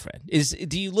with your girlfriend?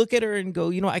 Do you look at her and go,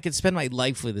 I could spend my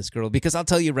life with this girl? Because I'll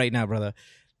tell you right now, brother,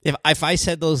 if I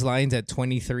said those lines at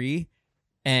 23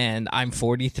 and I'm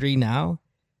 43 now,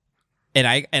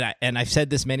 and I've said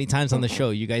this many times on the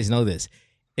show, you guys know this.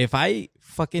 If I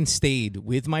fucking stayed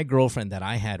with my girlfriend that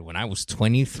I had when I was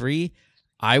 23,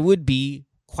 I would be,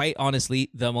 quite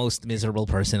honestly, the most miserable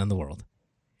person in the world.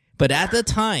 But at the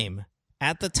time,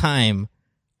 I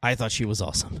thought she was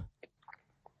awesome.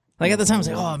 Like at the time, I was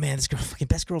like, oh man, this girl, fucking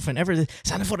best girlfriend ever.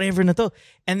 Sana forever na to.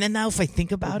 And then now if I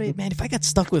think about it, man, if I got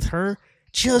stuck with her,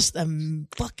 just a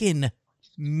fucking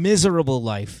miserable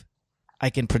life. I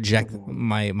can project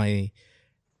the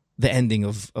ending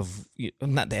of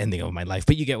not the ending of my life,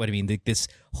 but you get what I mean. This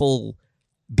whole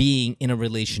being in a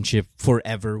relationship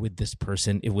forever with this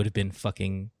person, it would have been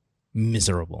fucking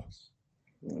miserable.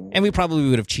 And we probably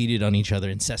would have cheated on each other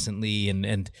incessantly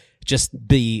and just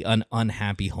be an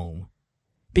unhappy home.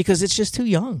 Because it's just too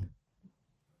young.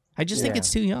 I just think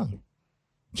it's too young.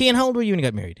 Kian, how old were you when you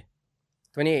got married?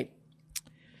 28.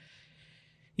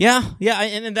 Yeah,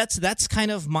 and that's kind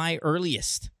of my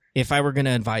earliest. If I were going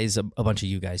to advise a bunch of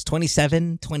you guys,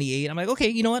 27, 28, I'm like, okay,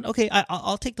 you know what? Okay,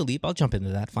 I'll take the leap. I'll jump into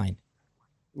that. Fine.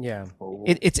 Yeah.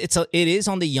 It is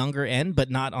on the younger end,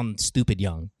 but not on stupid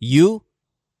young. You,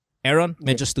 Aaron,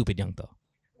 medyo stupid young to.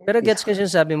 Pero gets ko yung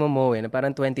sabi mo, Mo, na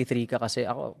parang 23 ka kasi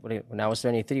ako, when I was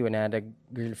 23, when I had a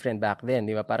girlfriend back then,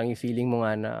 di ba? Parang yung feeling mo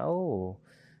nga na,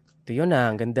 ito yun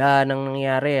ang ganda ng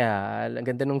nangyari ang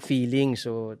ganda ng feeling,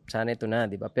 so sana ito na,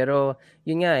 di ba? Pero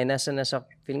yun nga, nasa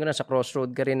feeling ko nasa crossroad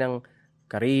ka rin ng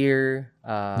career,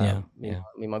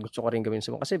 may mga gusto ko rin gawin sa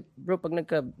mo. Kasi bro, pag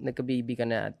nagka-baby ka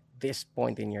na at this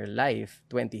point in your life,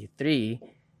 23,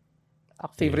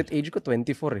 ako favorite age ko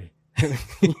 24 eh.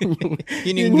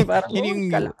 yun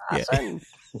yung kalakasan.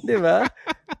 Diba?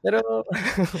 Pero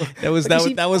that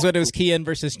was when it was Kian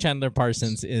versus Chandler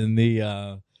Parsons in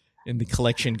the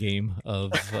collection game of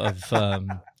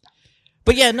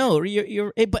but yeah, no,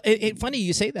 you're but funny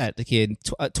you say that, the kid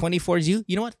 24 is you.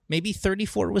 You know what? Maybe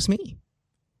 34 was me.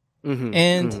 Mm-hmm.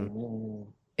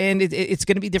 And it's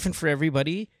going to be different for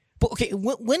everybody. But okay,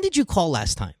 when did you call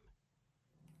last time,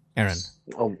 Aaron?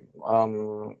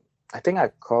 I think I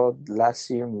called last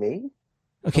year May.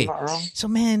 Okay, so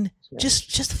man,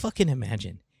 just fucking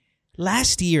imagine.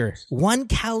 Last year, 1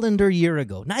 calendar year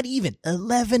ago, not even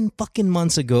 11 fucking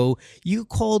months ago, you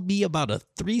called me about a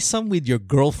threesome with your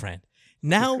girlfriend.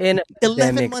 Now,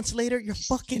 11 months later, you're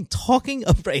fucking talking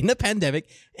about in a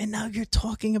pandemic, and now you're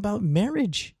talking about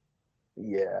marriage.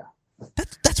 Yeah,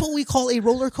 that's what we call a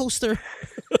roller coaster.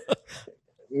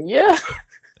 Yeah.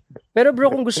 Pero bro,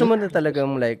 kung gusto mo na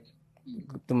talagang like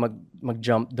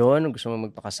mag-jump doon, gusto mo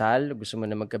magpakasal, gusto mo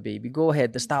na magka-baby, go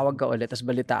ahead, tas tawag ka ulit, tas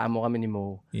balitaan mo kami ni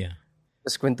Mo. Yeah.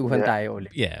 Tas kwentuhan tayo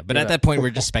ulit. Yeah, but at that point,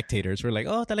 we're just spectators. We're like,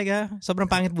 oh, talaga? Sobrang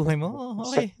pangit buhay mo? Oh,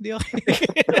 okay. Di okay.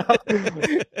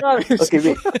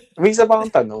 Okay, may isa pa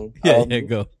akong tanong. Yeah,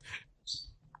 go.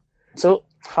 So,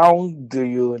 how do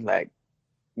you like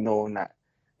know na?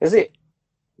 Kasi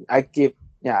I keep,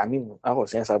 I mean, ako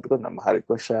sinasabi ko na mahal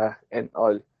ko siya and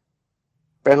all.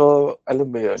 Pero alam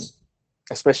mo yun,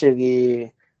 especially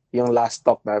yung last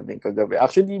talk namin kagabi.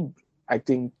 Actually, I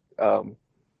think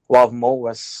while Mo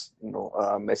was,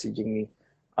 messaging me,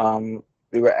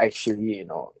 we were actually,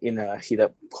 in a heat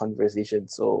up conversation.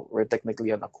 So we're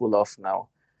technically on a cool off now.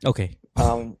 Okay.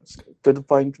 To the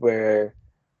point where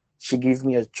she gave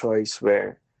me a choice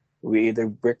where we either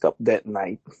break up that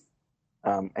night,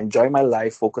 enjoy my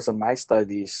life, focus on my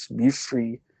studies, be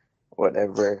free,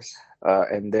 whatever.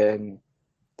 And then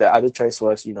the other choice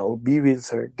was, be with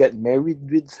her, get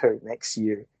married with her next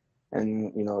year,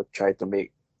 and, try to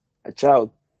make a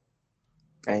child.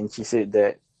 And she said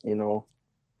that, tell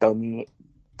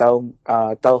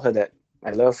her that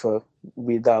I love her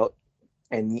without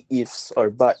any ifs or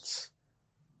buts.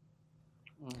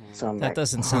 So I'm That like,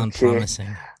 doesn't sound okay,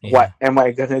 promising. Yeah. what am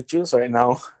I gonna choose right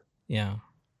now? Yeah.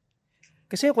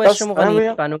 Kasi yung question mo Tapos,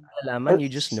 kanina, paano malalaman, you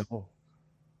just know.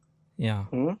 Yeah.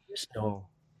 You just know.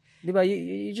 Di ba?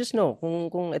 You just know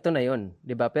kung ito na yon,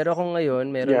 di ba? Pero kung ngayon,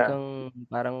 meron Yeah. kang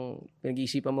parang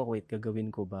pinag-iisipan mo, wait,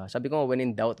 gagawin ko ba? Sabi ko, when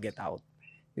in doubt, get out.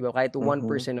 Di ba? Kahit 1%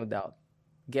 of doubt,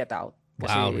 get out.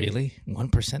 Kasi, Wow, really?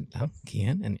 1% down,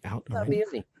 Kian, and out sabi already?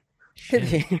 yun eh.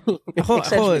 Shit.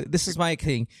 Ako, this is my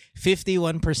thing.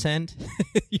 51%,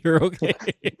 you're okay.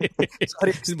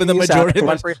 Sorry, But the majority,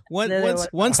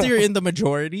 1%. once you're in the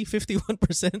majority,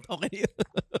 51%, okay.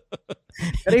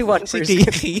 Pero yung 1%. Si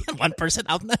Kian,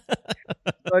 1% out na.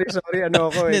 Sorry,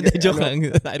 ano ako eh. Hindi, joke lang.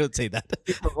 I don't say that.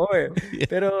 Ako eh. Yeah.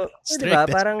 Pero, di Strict ba,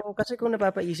 eh. parang, kasi kung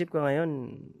napapaisip ko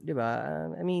ngayon, di ba,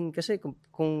 I mean, kasi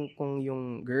kung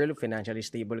yung girl financially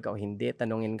stable ka o hindi,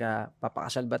 tanungin ka,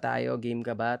 papakasal ba tayo, game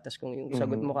ka ba? Tapos kung yung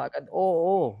sagot mo kaagad,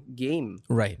 oo, game.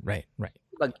 Right.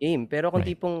 Diba, game. Pero kung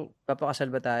Right. tipong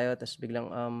papakasal ba tayo, tapos biglang,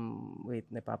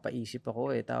 wait, napapaisip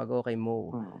ako eh, tawag ako kay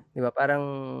Mo. Di ba, parang,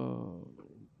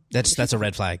 That's a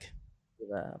red flag. di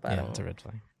ba, Yeah, parang, it's a red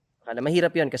flag. akala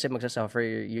mahirap yun kasi magsasuffer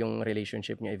yung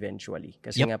relationship niya eventually.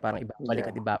 Kasi Yep. nga parang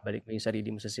ibabalik mo yung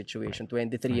sarili mo sa situation.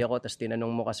 23 ako, tapos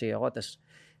tinanong mo kasi ako, tapos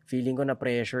feeling ko na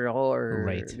pressure ako or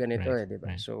Right, ganito right, eh, di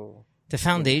ba? right. So, The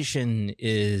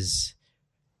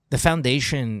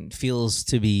foundation feels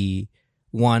to be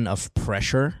one of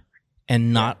pressure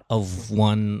and not of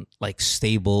one like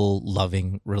stable,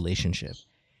 loving relationship.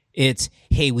 It's,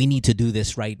 hey, we need to do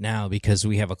this right now because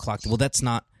we have a clock. Well, that's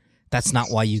not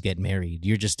why you get married.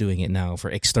 You're just doing it now for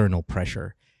external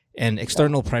pressure. And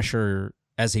external pressure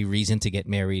as a reason to get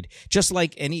married. Just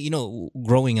like any,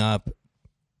 growing up,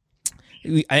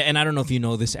 and I don't know if you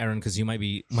know this, Aaron, because you might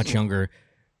be much younger.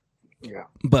 Yeah.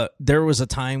 But there was a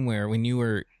time where when you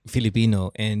were Filipino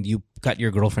and you got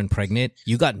your girlfriend pregnant,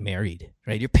 you got married,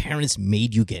 right? Your parents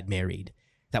made you get married.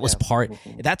 That was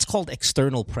that's called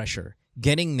external pressure.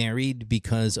 Getting married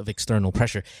because of external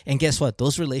pressure. And guess what?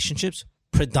 Those relationships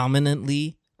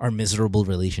predominantly are miserable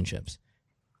relationships.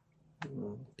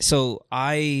 So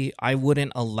I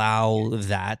wouldn't allow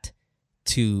that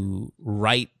to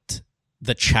write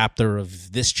the chapter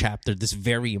of this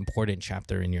very important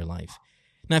chapter in your life.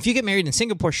 Now, if you get married in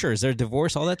Singapore, sure, is there a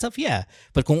divorce, all that stuff? Yeah.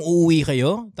 But kung uuwi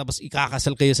kayo, tapos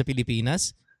ikakasal kayo sa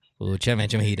Pilipinas, pucha,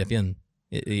 medyo mahirap yun.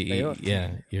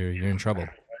 Yeah, you're in trouble.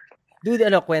 dude,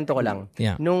 kwento ko lang.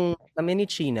 Yeah. Nung kami ni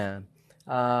China,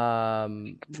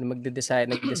 nag-decide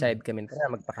kami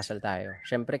na magpakasal tayo.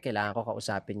 Siyempre, kailangan ko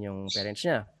kausapin yung parents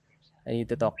niya. I need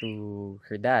to talk to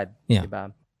her dad. Yeah.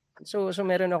 Diba? So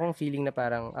meron akong feeling na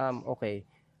parang, okay.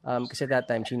 Kasi that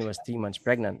time, China was 3 months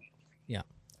pregnant. Yeah.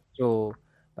 So,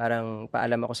 parang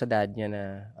paalam ako sa dad niya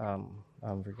na,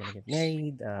 we're gonna get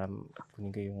married.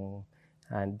 Kunin ko yung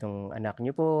hand ng anak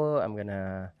niyo po. I'm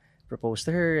gonna propose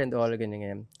to her and all,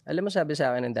 ganyan. Alam mo, sabi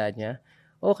sa akin ng dad niya,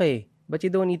 okay, but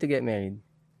you don't need to get married.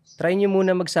 Try niyo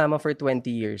muna magsama for 20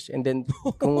 years. And then,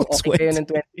 kung okay kayo ng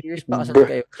 20 years, pakasal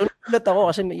kayo. So, nagulat ako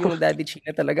kasi yung daddy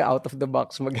China talaga out of the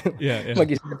box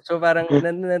mag-isip. So, parang,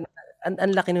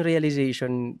 ang laki ng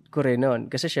realization ko rin nun.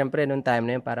 Kasi syempre, nung time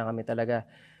na yun, parang kami talaga,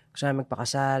 gusto namin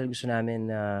magpakasal, gusto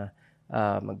namin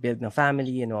mag-build ng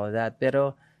family and all that.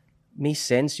 Pero, may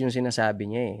sense yung sinasabi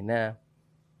niya na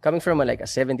coming from a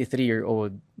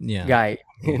 73-year-old guy,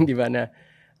 di ba, na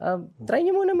try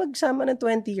niyo muna magsama ng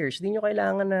 20 years. Hindi niyo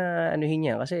kailangan na anuhin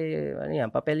niya kasi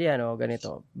papel yan o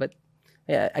ganito. But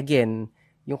again,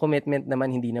 yung commitment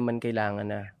naman hindi naman kailangan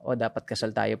na dapat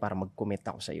kasal tayo para mag-commit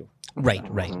ako sa iyo. Right.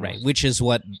 Which is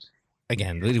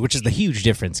the huge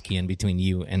difference, Kian, between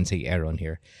you and say Aaron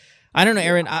here. I don't know,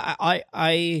 Aaron.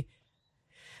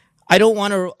 I don't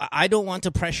want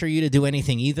to pressure you to do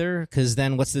anything either, because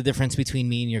then what's the difference between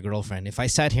me and your girlfriend? If I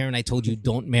sat here and I told you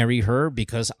don't marry her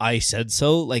because I said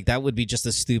so, like that would be just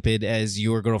as stupid as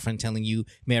your girlfriend telling you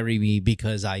marry me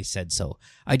because I said so.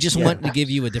 I just want to give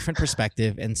you a different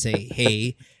perspective and say,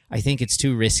 hey, I think it's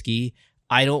too risky.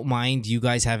 I don't mind you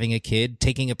guys having a kid,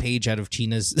 taking a page out of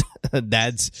China's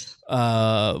dad's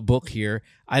book here.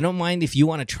 I don't mind if you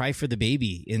want to try for the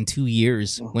baby in 2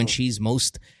 years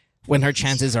when her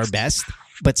chances are best,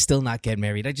 but still not get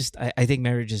married. I think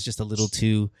marriage is just a little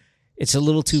too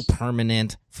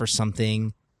permanent for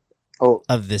something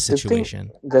of this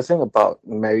situation. The thing about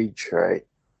marriage, right?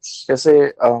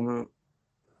 Kasi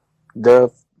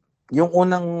yung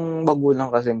unang magulang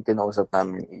kasi kinausap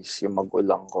namin is yung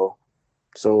magulang ko.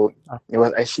 So, it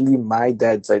was actually my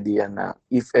dad's idea na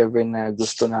if ever na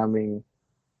gusto namin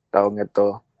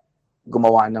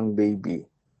gumawa ng baby,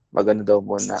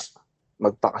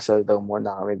 magpakasal daw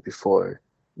muna kami before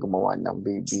gumawa ng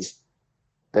baby.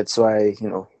 That's why,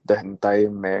 the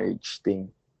entire marriage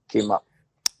thing came up.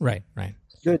 Right.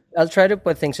 Dude, I'll try to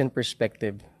put things in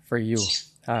perspective for you.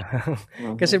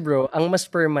 Kasi bro, ang mas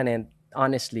permanent,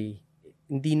 honestly,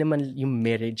 hindi naman yung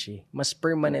marriage eh. Mas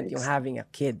permanent yung having a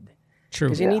kid. True.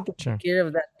 Because you need to take care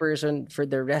of that person for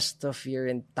the rest of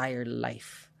your entire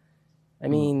life.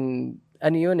 I mean,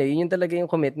 yun talaga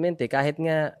yung commitment eh. Kahit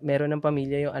nga meron ng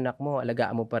pamilya yung anak mo,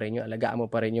 alagaan mo pa rin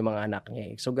yung mga anak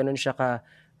niya eh. So, ganun siya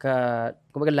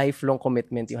kumbaga lifelong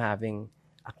commitment yung having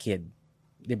a kid.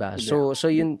 Diba? Yeah. So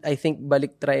yun, I think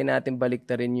baliktarin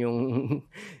yung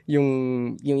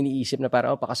iniisip na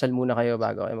para, pakasal muna kayo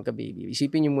bago kayo magka-baby.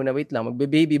 Isipin nyo muna, wait lang,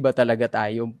 magbe-baby ba talaga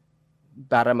tayo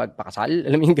para magpakasal?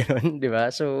 Alam mo yung ganun, di ba?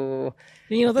 So,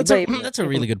 that's a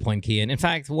really good point, Kian. In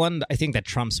fact, one I think that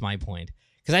trumps my point.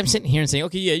 Because I'm sitting here and saying,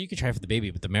 okay, yeah, you can try for the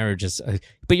baby, but the marriage is...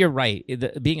 but you're right.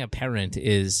 Being a parent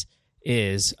is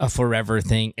a forever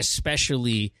thing,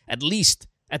 especially at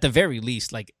the very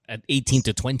least, like an 18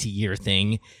 to 20 year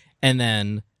thing, and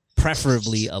then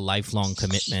preferably a lifelong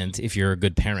commitment if you're a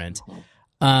good parent.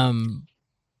 However,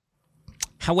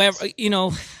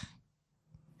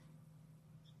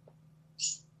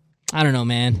 I don't know,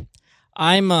 man.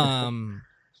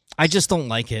 I just don't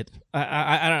like it.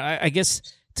 I guess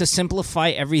to simplify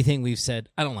everything we've said,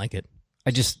 I don't like it.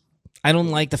 I don't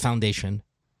like the foundation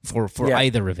for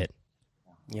either of it.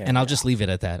 Yeah, and I'll just leave it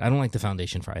at that. I don't like the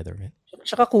foundation for either of it.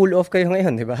 Tsaka cool off kayo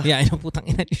ngayon, di ba? Yeah, I know, putang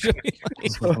ina.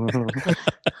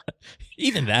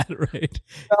 Even that, right?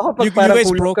 You guys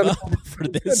cool broke up for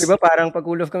this. Di ba parang pag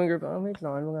cool off kami, wait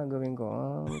lang, ano gagawin ko?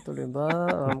 Tuloy ba?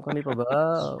 Kami pa ba?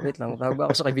 Wait lang, tawag ba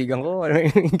ako sa kaibigan ko? Ano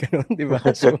yung ganun, di ba?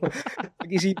 So,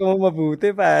 pag-isipan mo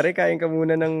mabuti, pare, kain ka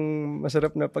muna ng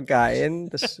masarap na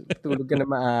pagkain, tapos tulog ka na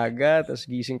maaga, tapos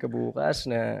gising ka bukas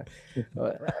na...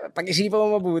 Pag-isipan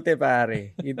mo mabuti,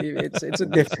 pare. It's a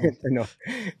different,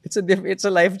 it's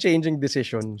a life-changing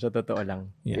decision, sa totoo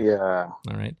lang. Yeah.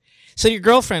 All right. So your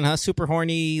girlfriend, super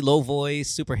horny, low voice,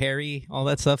 super hairy, all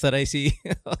that stuff that I see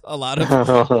a lot of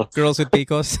girls with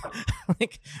picos.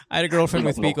 Like, I had a girlfriend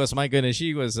with picos. My goodness,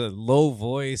 she was a low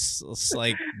voice,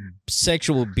 like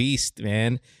sexual beast,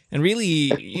 man. And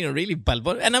really, really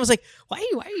balbon. And I was like, why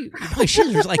are you?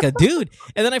 She's like a dude.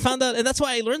 And then I found out, and that's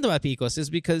why I learned about picos, is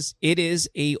because it is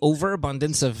a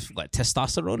overabundance of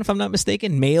testosterone, if I'm not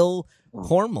mistaken, male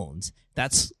hormones.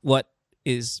 That's what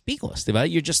is picos, diba?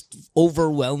 You're just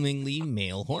overwhelmingly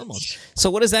male hormones. So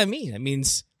what does that mean? That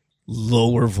means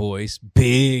lower voice,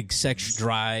 big sex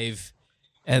drive,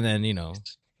 and then,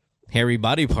 hairy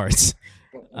body parts.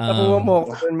 Nakuha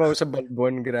mo sa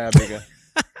balbon, grabe ka.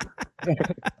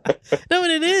 No,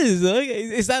 but it is.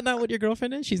 Is that not what your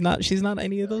girlfriend is? She's not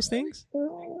any of those things?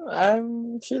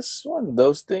 I'm just one of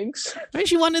those things. I mean,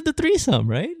 she wanted the threesome,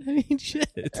 right? I mean, shit.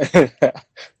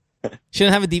 She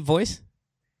doesn't have a deep voice?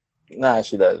 Nah,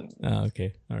 she doesn't. Oh,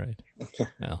 okay. All right.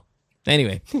 Well,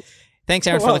 anyway, thanks,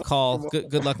 Aaron, for the call.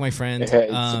 Good luck, my friend.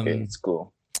 Yeah, it's okay. It's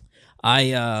cool.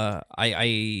 I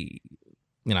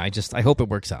hope it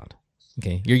works out.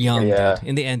 Okay, you're young, dude.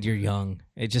 In the end, you're young.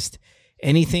 It just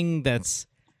anything that's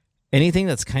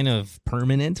kind of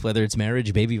permanent, whether it's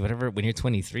marriage, baby, whatever. When you're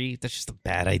 23, that's just a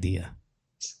bad idea.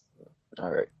 All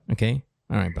right. Okay.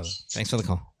 All right, brother. Thanks for the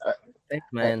call. Thanks,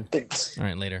 man. Thanks. All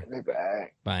right, later.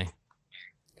 Bye. Bye.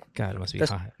 God, it must be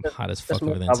hot as fuck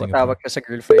over there in Singapore. Tawag ka sa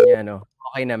girlfriend niya,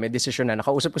 okay na, may desisyon na.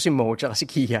 Nakausap ko si Mo tsaka si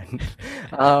Kian.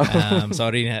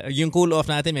 Sorry na. Yung cool off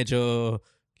natin, medyo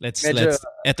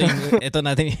ito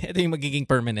yung magiging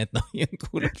permanent, no? Yung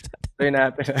cool off natin.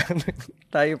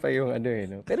 Tayo pa yung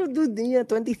no? Pero dude,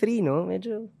 23, no?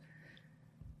 Medyo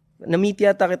na-meet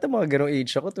yata kita, mga ganong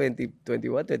age ako, 20,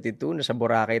 21, 22, nasa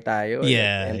Boracay tayo.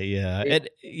 Yeah.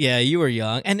 You were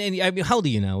young. And I mean, how old are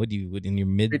you now? What in your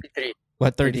mid? 33.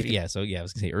 What 30? Yeah. So yeah, I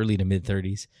was gonna say early to mid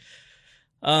 30s.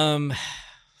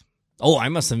 Oh, I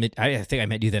must admit, I think I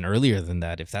met you then earlier than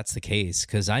that, if that's the case,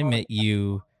 because I met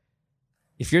you.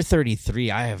 If you're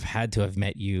 33, I have had to have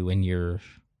met you when you're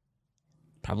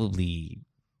probably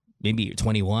maybe you're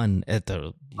 21 at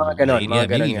the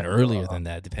maybe even earlier than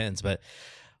that. Depends, but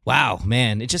wow,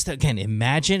 man, it just again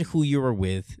imagine who you were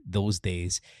with those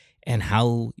days and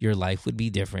how your life would be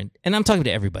different. And I'm talking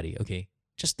to everybody, okay?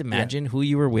 Just imagine who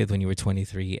you were with when you were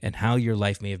 23 and how your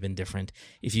life may have been different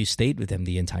if you stayed with them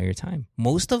the entire time.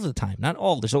 Most of the time, not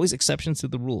all. There's always exceptions to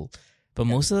the rule, but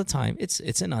most of the time, it's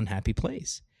an unhappy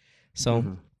place.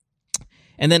 So,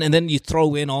 and then you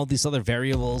throw in all these other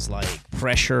variables like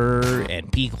pressure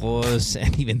and picos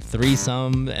and even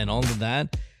threesome and all of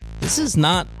that. This is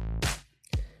not.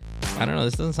 I don't know.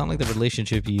 This doesn't sound like the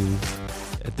relationship you.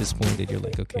 At this point that you're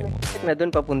like, okay, well. Na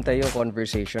doon papunta yung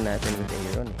conversation natin with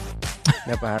Aaron.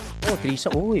 Na parang,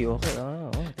 threesome, okay.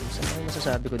 Threesome, ano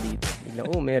masasabi ko dito?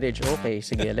 Biglang, marriage, okay.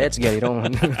 Sige, let's get it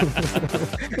on.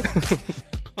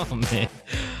 Oh, man.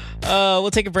 We'll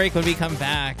take a break. When we come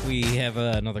back, we have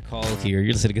another call here.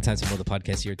 You're listening to Good Times with Mo, the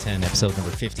podcast, year 10, episode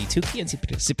number 52. Kian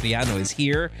Cipriano is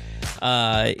here.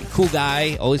 Cool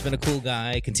guy, always been a cool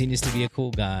guy, continues to be a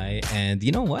cool guy. And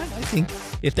you know what? I think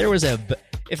if there was a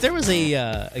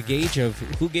gauge of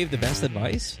who gave the best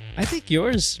advice, I think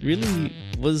yours really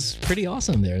was pretty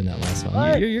awesome there in that last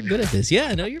one. You're good at this.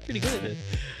 Yeah, no, you're pretty good at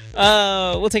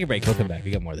it. We'll take a break. We'll come back.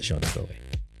 We got more of the show. Don't go away.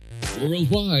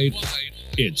 Worldwide,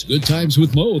 it's Good Times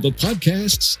with Mo, the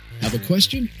podcasts. Have a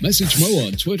question? Message Mo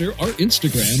on Twitter or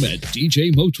Instagram at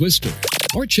DJ Mo Twister.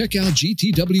 Or check out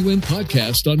GTWN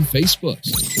Podcast on Facebook.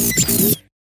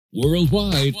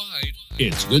 Worldwide,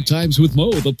 it's Good Times with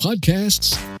Mo, the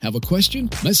podcasts. Have a question?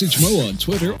 Message Mo on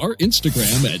Twitter or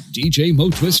Instagram at DJ Mo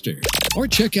Twister. Or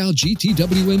check out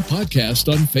GTWN Podcast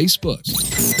on Facebook.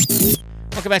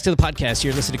 Welcome back to the podcast.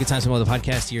 You're listening to Good Times with Mo, the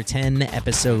podcast, year 10,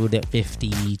 episode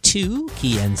 52.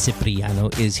 Kian Cipriano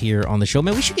is here on the show.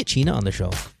 Man, we should get China on the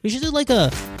show. We should do like a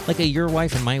your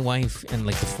wife and my wife and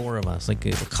like the four of us, like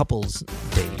a couples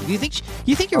day. Do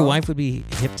you think your wife would be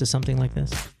hip to something like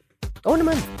this? Oh,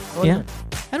 naman. Yeah.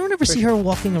 I don't ever see her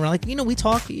walking around. Like, we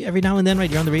talk every now and then, right?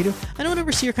 You're on the radio. I don't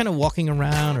ever see her kind of walking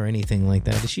around or anything like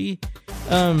that. Is she,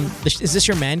 is this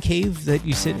your man cave that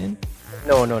you sit in?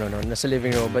 No. Nasa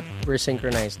living room, but we're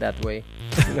synchronized that way.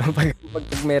 Pag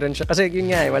meron siya. Kasi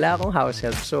yun nga, wala akong house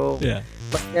help. So,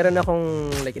 pag meron akong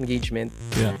like engagement,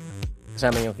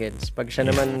 kasama yung kids. Pag siya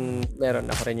naman meron,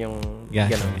 ako rin yung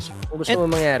gano'n. So, kung gusto mo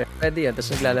mangyari, pwede yan.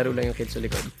 Tapos naglalaro lang yung kids sa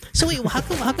likod. So wait, how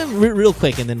come real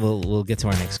quick, and then we'll get to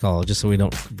our next call, just so we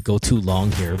don't go too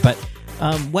long here. But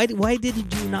why did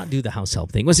you not do the house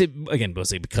help thing? Was it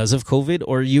because of COVID,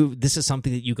 or this is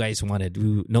something that you guys wanted?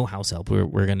 No house help.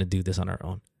 We're gonna do this on our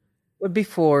own. Well,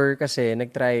 before kasi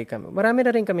nagtry kami. Marami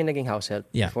na rin kami naging house help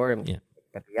before.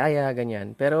 Katiyaya,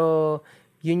 ganyan. Pero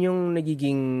yun yung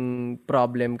nagiging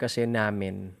problem kasi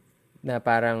namin na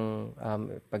parang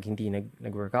pag hindi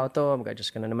nag-workout to, mag-adjust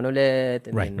ka na naman ulit.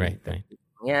 And right.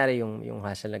 Nangyari yung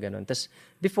hassle na ganun. Tapos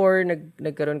before,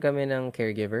 nagkaroon kami ng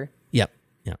caregiver. Yep.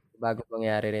 Bago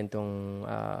mangyari rin tong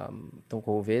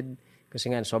COVID.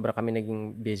 Kasi nga, sobra kami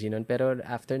naging busy nun. Pero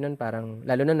after nun, parang,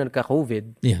 lalo na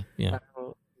nagka-COVID. Yeah.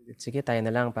 Parang, sige, tayo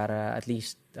na lang para at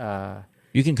least...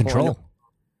 you can control.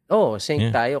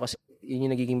 Sync tayo kasi yun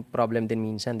yung nagiging problem din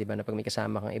minsan, di ba? Na pag may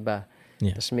kasama kang iba,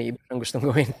 tapos may iba kang gustong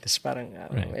gawin, tapos parang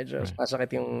medyo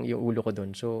pasakit yung ulo ko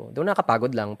dun. So, doon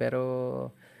nakapagod lang,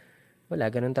 pero wala,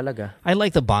 ganun talaga. I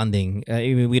like the bonding.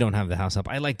 We don't have the house up.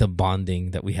 I like the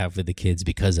bonding that we have with the kids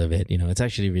because of it. It's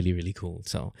actually really, really cool.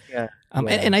 So,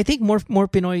 and I think more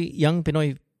young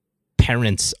Pinoy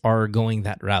parents are going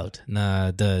that route,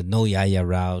 the no yaya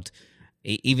route,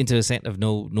 even to the extent of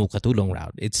no katulong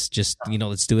route. It's just,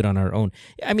 let's do it on our own.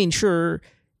 I mean, sure,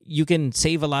 you can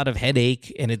save a lot of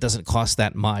headache and it doesn't cost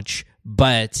that much,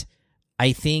 but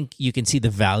I think you can see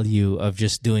the value of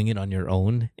just doing it on your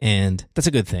own, and that's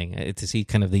a good thing to see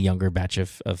kind of the younger batch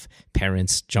of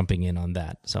parents jumping in on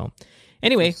that. So,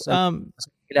 anyway, mas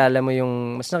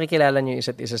nakikilala niyo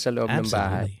isa't isa sa loob ng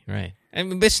bahay. Right. I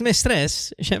mean, may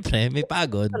stress, syempre, may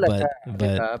pagod, but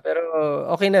pero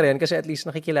okay na rin kasi at least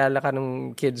nakikilala ka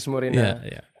ng kids mo rin na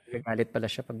nagalit pala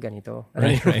siya pag ganito.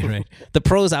 Right. The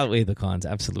pros outweigh the cons,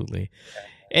 absolutely.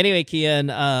 Anyway,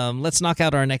 Kian, let's knock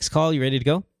out our next call. You ready to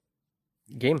go?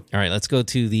 Game. All right, let's go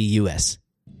to the U.S.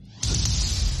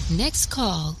 Next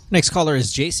call. Next caller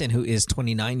is Jason, who is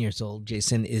 29 years old.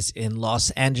 Jason is in Los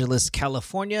Angeles,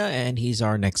 California, and he's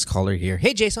our next caller here.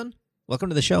 Hey, Jason. Welcome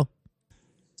to the show.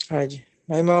 Hi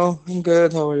Mo. I'm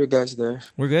good. How are you guys there?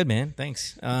 We're good, man.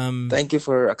 Thanks. Thank you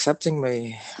for accepting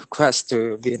my request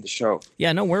to be in the show.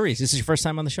 Yeah, no worries. This is your first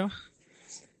time on the show?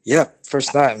 Yeah,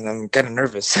 first time. I'm kind of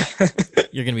nervous.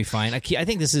 You're going to be fine. I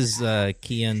think this is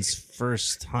Kian's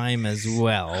first time as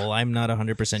well. I'm not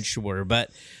 100% sure,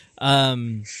 but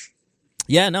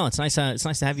yeah, no, it's nice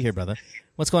to have you here, brother.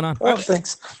 What's going on? Oh,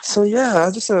 thanks. So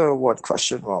yeah, just one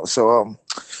question, Mo. So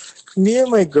me and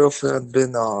my girlfriend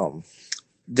been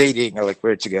dating, like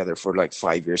we're together for like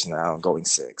 5 years now, going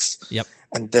 6. Yep.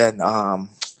 And then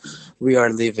we are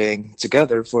living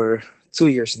together for 2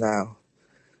 years now.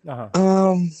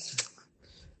 Uh-huh.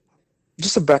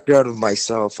 Just a background of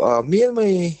myself. Me and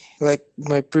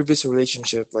my previous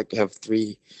relationship, like I have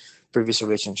 3 previous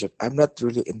relationship. I'm not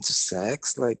really into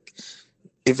sex. Like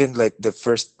even like the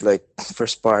first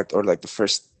part or like the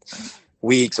first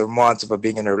weeks or months of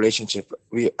being in a relationship,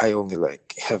 I only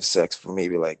like have sex for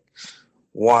maybe like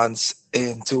once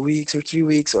in 2 weeks or 3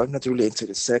 weeks. So I'm not really into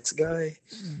the sex guy.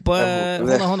 But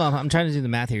hold on. I'm trying to do the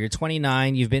math here. You're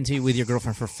 29. You've been with your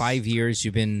girlfriend for 5 years.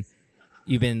 You've been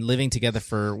living together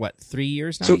for what, 3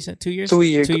 years now? You said 2 years. 2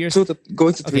 years. 2 years.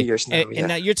 Going to 3 years now. And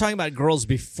now you're talking about girls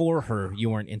before her. You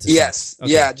weren't into. Yes. Sex.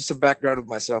 Okay. Yeah. Just a background of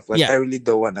myself. Like I really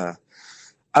don't wanna.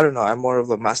 I don't know. I'm more of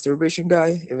a masturbation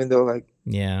guy, even though like.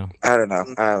 Yeah. I don't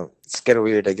know. It's kind of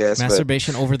weird, I guess.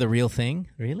 Masturbation over the real thing,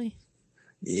 really?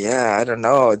 Yeah, I don't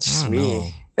know. It's just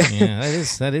me. Yeah,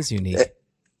 that is unique.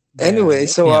 Anyway,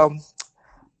 so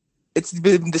it's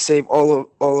been the same. All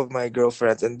of my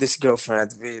girlfriends and this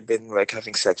girlfriend, we've been like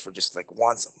having sex for just like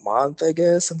once a month, I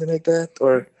guess, something like that,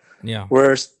 or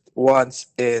worst once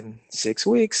in 6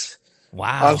 weeks.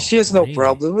 Wow. She has no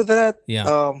problem with that.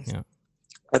 Yeah.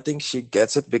 I think she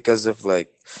gets it because of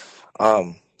like,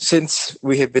 since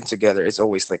we have been together, it's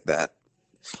always like that.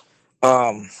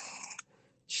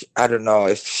 I don't know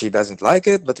if she doesn't like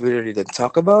it, but we really didn't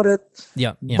talk about it.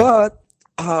 Yeah. But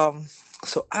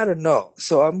so I don't know.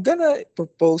 So I'm gonna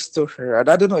propose to her, and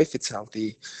I don't know if it's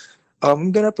healthy.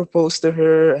 I'm gonna propose to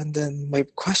her, and then my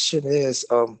question is,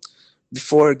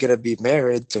 before gonna be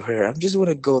married to her, I'm just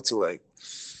wanna go to like,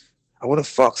 I wanna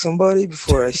fuck somebody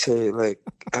before I say like,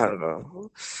 I don't know.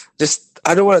 Just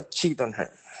I don't wanna cheat on her.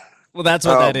 Well, that's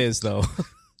what that is, though.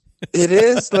 It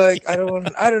is like I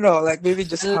don't know, like maybe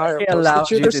just hire a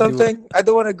prostitute or something. I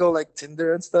don't want to go like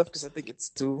Tinder and stuff because I think it's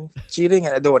too cheating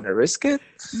and I don't want to risk it.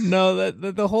 No,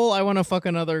 the whole I want to fuck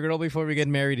another girl before we get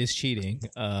married is cheating.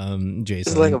 Jason,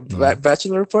 it's like a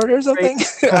bachelor party or something.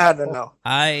 I don't know.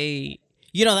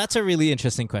 That's a really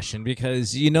interesting question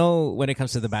because when it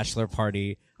comes to the bachelor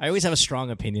party, I always have a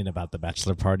strong opinion about the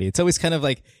bachelor party. It's always kind of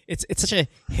like it's such a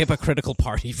hypocritical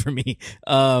party for me.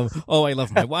 I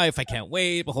love my wife, I can't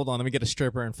wait, but hold on, let me get a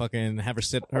stripper and fucking have her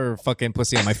sit her fucking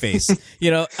pussy on my face.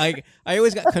 I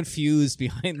always got confused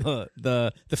behind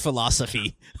the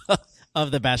philosophy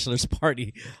of the bachelor's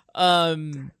party.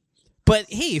 But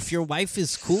hey, if your wife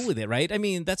is cool with it, right? I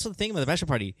mean, that's the thing about the bachelor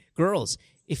party. Girls,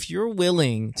 if you're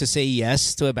willing to say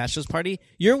yes to a bachelor's party,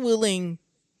 you're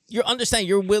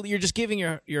just giving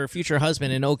your future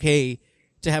husband an okay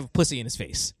to have pussy in his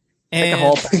face.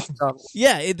 And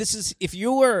this is, if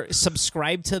you were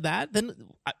subscribed to that, then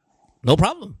no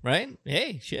problem, right?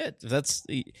 Hey, shit, that's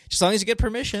as long as you get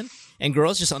permission and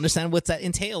girls just understand what that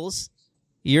entails,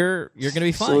 you're gonna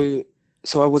be fine.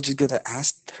 So I was just gonna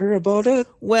ask her about it.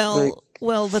 Well,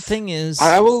 the thing is,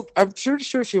 I'm sure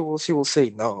she will say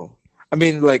no. I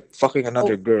mean, like fucking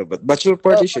another girl, but bachelor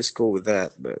party, she's cool with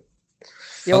that. But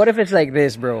yeah, what if it's like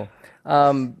this, bro?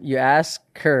 You ask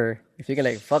her if you can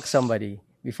like fuck somebody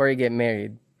before you get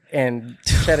married, and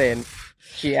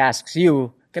she asks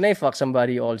you, "Can I fuck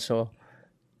somebody also?"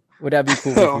 Would that be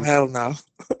cool? Oh hell no.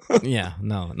 Yeah,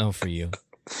 no for you.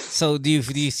 So do you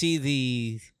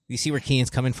see where Kian's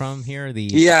coming from here?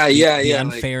 The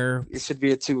unfair. Like, it should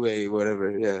be a 2-way,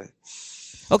 whatever. Yeah.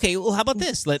 Okay, well, how about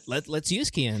this? Let's use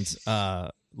Kian's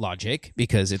logic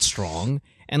because it's strong,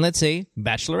 and let's say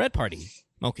bachelorette party.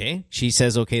 Okay, she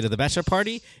says okay to the bachelor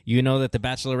party. You know that the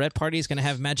bachelorette party is going to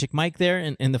have Magic Mike there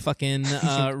in the fucking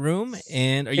room,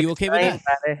 and are you okay with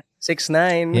that?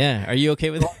 6'9". Yeah, are you okay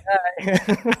with that?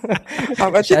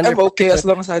 I think I'm okay as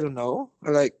long as I don't know.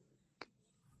 Like,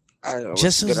 I don't know.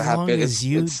 Just as long as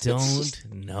you don't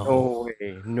know.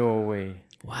 No way.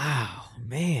 Wow,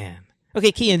 man.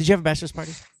 Okay, Kian, did you have a bachelor's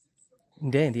party?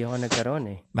 Hindi ako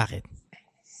nagkaroon eh. Bakit?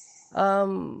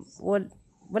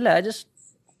 Wala, just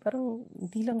parang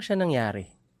hindi lang siya nangyari.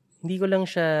 Hindi ko lang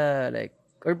siya like,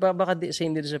 or baka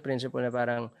same din sa principle na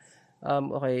parang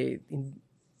okay,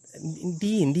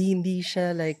 hindi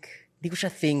siya like, hindi ko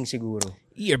siya thing siguro.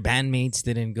 Your bandmates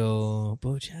didn't go,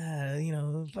 Bocha,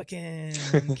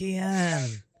 fucking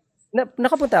Kian.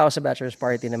 Nakapunta ako sa bachelor's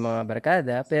party ng mga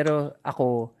barkada, pero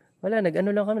ako, wala,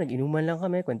 nag-inuman lang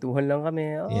kami, kwentuhan lang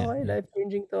kami.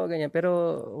 Life-changing to, ganyan.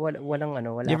 Pero walang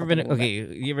wala. You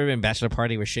ever been bachelor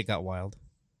party where shit got wild?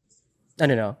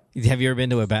 Ano no? Have you ever been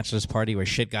to a bachelor's party where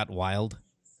shit got wild?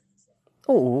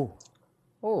 Oo.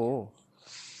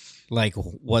 Like,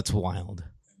 what's wild?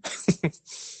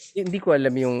 Hindi ko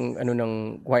alam yung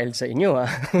ng wild sa inyo, ha?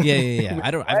 Yeah.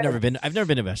 I've never been to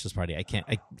a bachelor's party. I can't.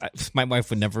 My wife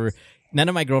would never. None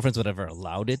of my girlfriends would ever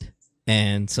allowed it,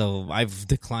 and so I've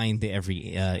declined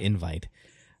every invite.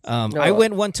 I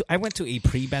went to a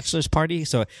pre-bachelor's party,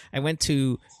 so I went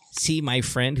to see my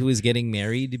friend who was getting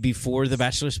married before the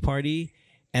bachelor's party,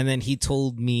 and then he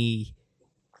told me.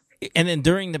 And then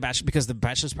during the bachelor, because the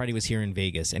bachelor's party was here in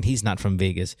Vegas, and he's not from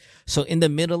Vegas, so in the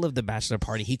middle of the bachelor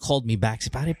party, he called me back.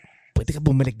 Said, "Pare, pwede ka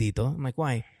bumalik dito?" I'm like,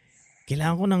 "Why?"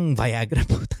 Kailangan ko ng Viagra.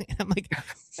 I'm like,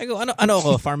 I go, ano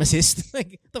ako, pharmacist?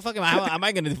 Like, the fuck am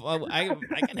I gonna? I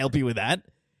can help you with that.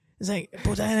 It's like,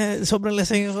 puta, sobrang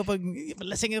lasing ako pag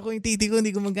lasing ako yung titi ko,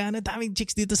 hindi ko magana. Daming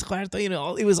chicks dito sa kwarto,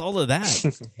 it was all of that.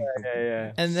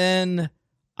 Yeah.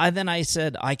 And then I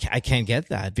said, I can't get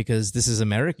that because this is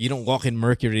America. You don't walk in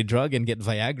Mercury Drug and get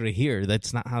Viagra here.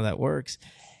 That's not how that works.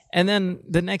 And then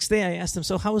the next day I asked him,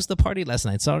 so how was the party last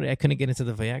night? Sorry, I couldn't get into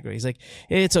the Viagra. He's like,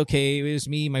 hey, it's okay. It was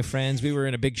me, my friends. We were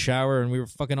in a big shower and we were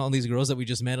fucking all these girls that we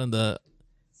just met on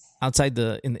outside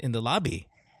in the lobby.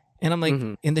 And I'm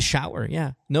like, in the shower,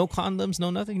 yeah. No condoms, no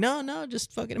nothing. No,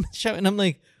 just fucking in the shower. And I'm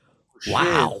like,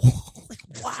 wow.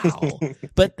 Wow.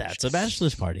 But that's a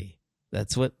bachelor's party.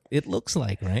 That's what it looks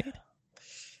like, right?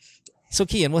 So,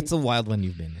 Kian, what's the wild one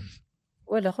you've been in?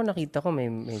 Well, ako nakita ko may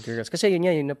girls. Kasi yun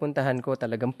yung napuntahan ko,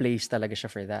 talagang place talaga siya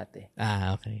for that eh.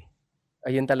 Okay.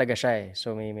 Ayun talaga siya eh.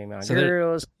 So may mga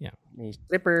girls, may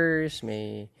strippers,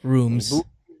 may rooms.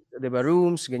 May diba,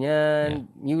 rooms, ganyan,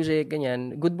 music,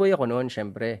 ganyan. Good boy ako noon,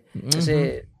 syempre.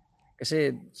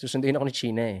 Kasi susunduin ako ni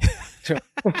China eh. So,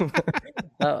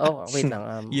 wait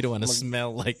lang. You don't want to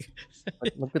smell like...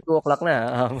 Mag-2 o'clock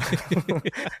na.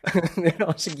 Meron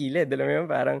ako sa gilid. Alam mo yun,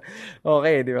 parang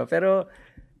okay, di ba? Pero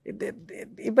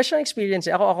iba siyang experience.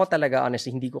 Ako talaga, honestly,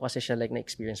 hindi ko kasi siya like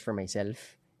na-experience for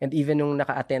myself. And even nung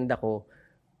naka-attend ako,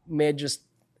 medyo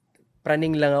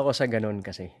praning lang ako sa ganun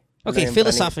kasi. Okay,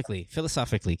 philosophically,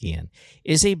 Kian,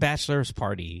 is a bachelor's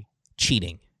party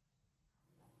cheating?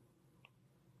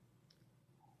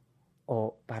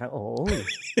 Parang oo.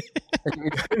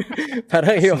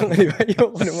 Parang yung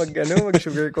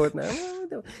mag-sugarcoat na.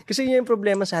 Kasi yun yung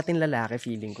problema sa ating lalaki,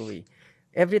 feeling ko eh.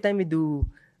 Every time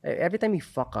we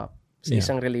fuck up sa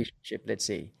isang relationship, let's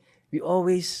say, we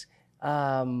always,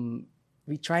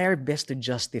 we try our best to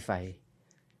justify.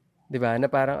 Diba?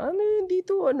 Na parang,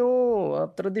 dito,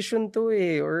 tradition to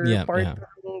eh, or part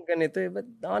ng ganito eh. But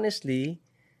honestly,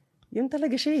 yun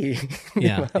talaga siya eh.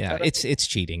 Yeah. It's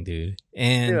cheating, dude.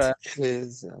 And diba? It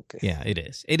is. Okay. Yeah, it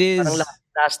is. It is. Parang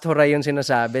last hura yung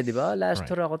sinasabi, di ba? Last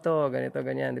hura ko to, ganito,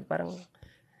 ganyan. Parang,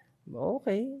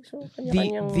 okay. So,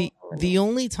 the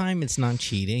only time it's not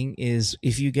cheating is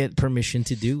if you get permission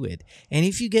to do it. And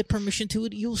if you get permission to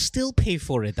it, you'll still pay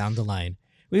for it down the line.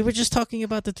 We were just talking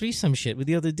about the threesome shit with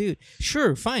the other dude.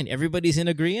 Sure, fine. Everybody's in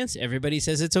agreement. Everybody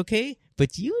says it's okay.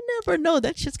 But you never know.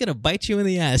 That shit's going to bite you in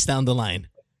the ass down the line.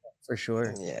 For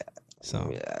sure. Yeah.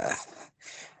 So, yeah.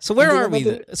 So where are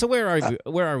we? So where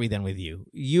are we then with you?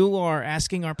 You are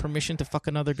asking our permission to fuck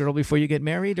another girl before you get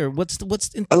married, or what's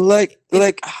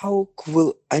how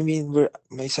will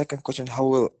my second question?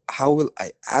 How will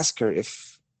I ask her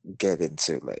if get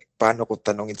into like paano ko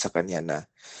tanongin sa kanya na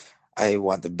I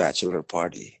want a bachelor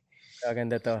party?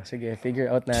 Ganda to. Sige, figure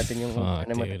out natin yung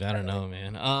dude, I don't know,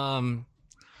 man.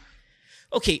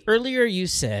 Okay, earlier you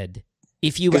said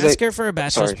if you ask her for a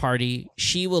bachelor's party,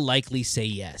 she will likely say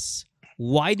yes.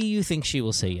 Why do you think she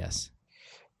will say yes?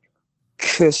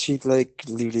 Because she like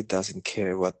really doesn't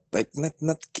care what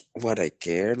not what I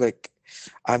care. Like,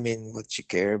 I mean what she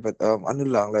care, but ano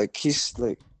lang, like he's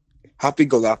like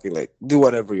happy-go-lucky, like do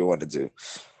whatever you want to do.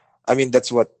 I mean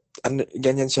that's what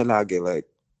ganyan siya lagi, like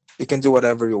you can do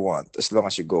whatever you want as long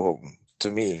as you go home to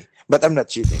me. But I'm not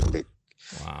cheating, like.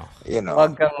 Wow. You know.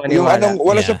 Wag kang maniwala.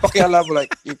 Wala siyang pakialam,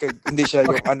 like you can, hindi siya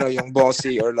yung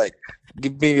bossy or like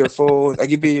give me your phone. I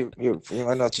give me yung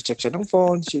check siya ng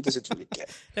phone. She doesn't really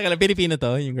care. Teka lang, Pilipino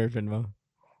to, yung girlfriend mo?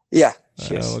 Yeah.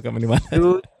 Yes. Wag kang maniwala.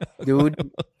 Dude,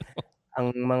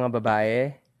 ang mga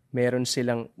babae, meron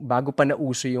silang, bago pa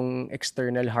nauso yung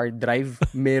external hard drive,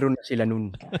 meron na sila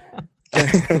nun.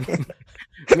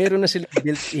 Meron na sila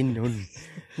built-in nun.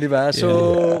 Di ba?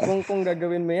 So, kung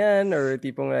gagawin mo yan, or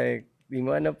tipong like, di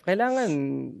mo kailangan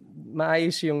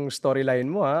maayos yung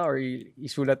storyline mo or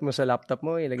isulat mo sa laptop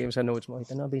mo, ilagay mo sa notes mo,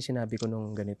 ano ba yung sinabi ko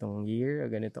nung ganitong year o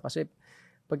ganito? Kasi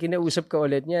pag kinausap ka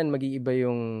ulit niyan,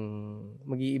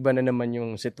 mag-iiba na naman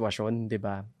yung sitwasyon, di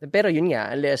ba? Pero yun nga,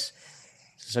 unless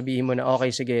sasabihin mo na,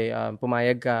 okay, sige,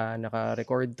 pumayag ka,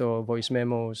 naka-record to, voice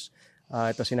memos,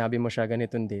 ito sinabi mo siya,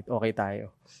 ganitong date, okay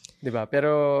tayo. Di ba?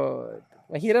 Pero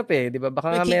mahirap di ba?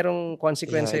 Baka nga merong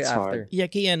consequence after.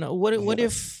 Yeah, Kian, what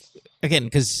if,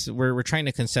 again, because we're trying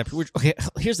to okay,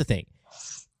 here's the thing.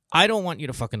 I don't want you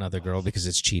to fuck another girl because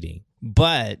it's cheating.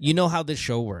 But you know how this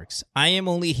show works. I am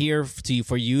only here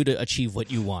for you to achieve what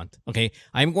you want. Okay?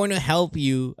 I'm going to help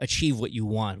you achieve what you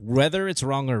want, whether it's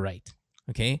wrong or right.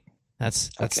 Okay?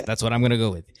 That's what I'm going to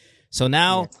go with. So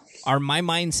now, my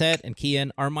mindset, and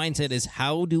Kian, our mindset is,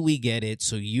 how do we get it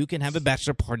so you can have a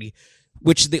bachelor party,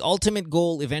 which the ultimate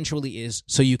goal eventually is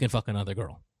so you can fuck another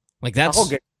girl. Like that's...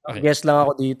 Okay. Guess lang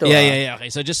ako dito. Yeah. Okay,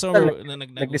 so just so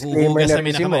nag-disclaimer na rin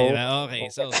si Mo. Okay,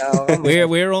 so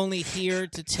we're only here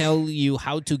to tell you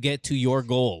how to get to your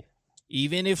goal,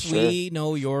 even if we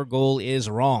know your goal is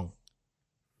wrong.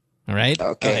 All right?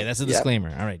 Okay, that's a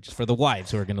disclaimer. All right, just for the wives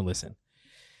who are going to listen.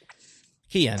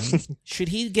 Kian,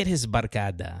 should he get his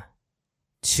barkada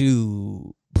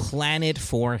to plan it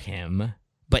for him,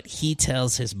 but he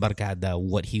tells his barkada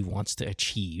what he wants to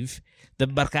achieve? The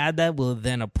barkada will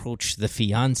then approach the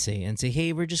fiancé and say,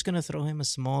 hey, we're just going to throw him a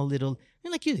small little,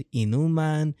 like you,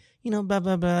 inuman, blah,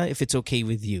 blah, blah, if it's okay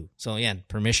with you. So, yan,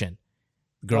 permission.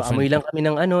 Girlfriend.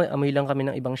 Amoy lang kami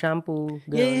ng ibang shampoo.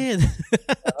 Yeah.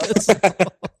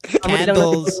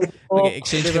 Candles. Okay,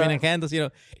 exchange kami ng candles.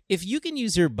 If you can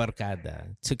use your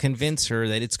barkada to convince her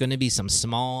that it's going to be some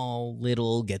small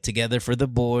little get-together for the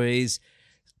boys,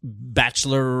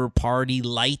 bachelor party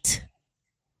light,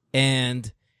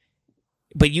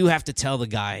 but you have to tell the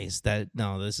guys that,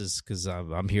 no, this is because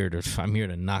I'm here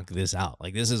to knock this out.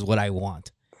 Like, this is what I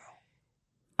want.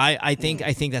 I think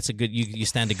that's a good, you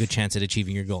stand a good chance at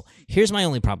achieving your goal. Here's my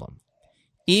only problem.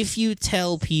 If you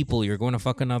tell people you're going to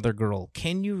fuck another girl,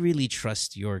 can you really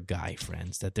trust your guy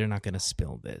friends that they're not going to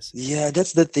spill this? Yeah,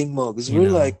 that's the thing, Mo, because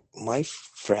we're like, my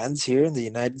friends here in the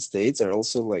United States are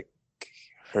also like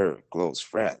her close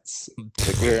friends.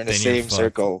 Like, we're in the same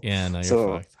circle. Yeah, no,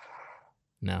 you're fucked.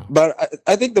 No. But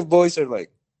I think the boys are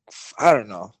like, I don't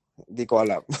know. Di ko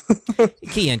alam.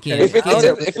 Kian. If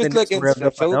it's like in the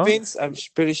Philippines, I'm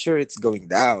pretty sure it's going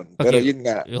down. Okay. Pero yun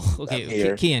nga.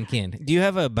 Okay, Kian. Do you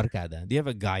have a barkada? Do you have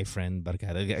a guy friend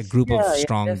barkada? A group of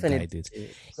strong guy dudes?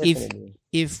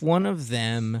 If one of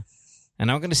them,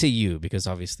 and I'm going to say you because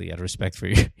obviously out of respect for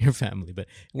your family, but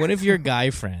one of your guy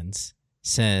friends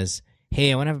says,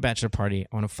 hey, I want to have a bachelor party.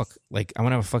 I want to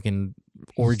have a fucking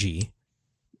orgy.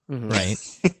 Mm-hmm. Right?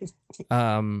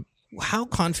 How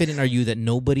confident are you that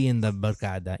nobody in the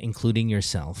barkada, including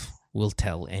yourself, will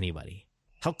tell anybody?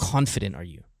 How confident are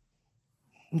you?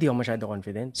 Hindi ako masyado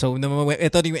confident. So,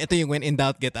 ito yung when in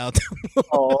doubt, get out.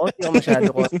 Oo, hindi ako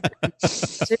masyado confident.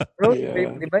 Kasi bro,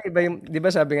 di ba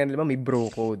sabi nga nila, may bro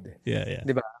code. Yeah.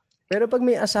 Di ba? Pero pag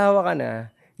may asawa ka na,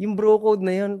 yung bro code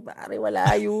na yun, pare,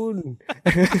 wala yun.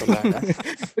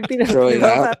 Pag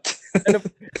tinatawag,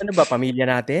 ano ba, pamilya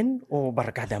natin? O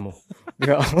barkada mo?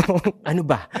 Diba? Ano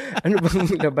ba? Ano bang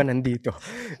labanan dito?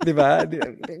 Diba?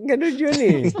 Ganun yun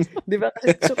eh. Diba?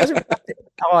 Kasi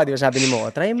ako, diba, sabi ni Mo,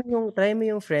 try mo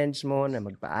yung friends mo na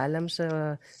magpaalam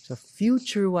sa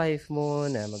future wife mo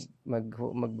na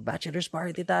mag-bachelor's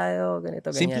party tayo, ganito,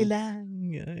 ganyan. Simple lang.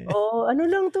 Ano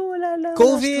lang to, wala lang.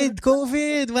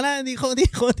 COVID, wala, hindi lang.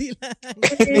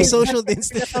 May social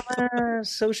distancing.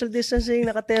 Social distancing,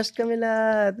 nakatest kami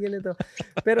lahat, ganito.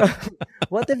 Pero,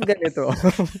 what if ganito?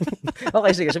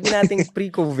 Okay, sige, sabihin natin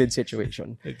pre-COVID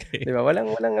situation. Okay. Diba?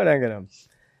 Walang ganun.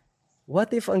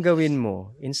 What if ang gawin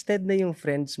mo, instead na yung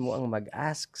friends mo ang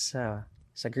mag-ask sa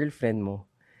girlfriend mo,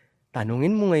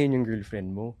 tanungin mo ngayon yung girlfriend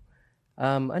mo,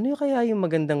 ano kaya yung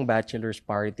magandang bachelor's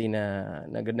party na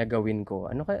gawin ko?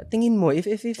 Ano kaya, tingin mo, if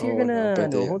you're gonna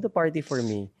hold the party for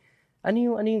me,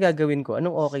 ano yung gagawin ko?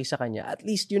 Anong okay sa kanya? At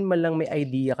least yun man lang may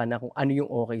idea ka na kung ano yung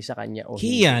okay sa kanya o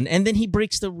Kian, and then he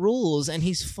breaks the rules and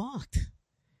he's fucked.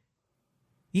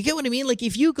 You get what I mean? Like,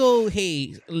 if you go,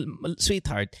 hey,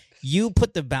 sweetheart, you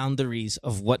put the boundaries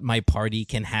of what my party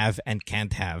can have and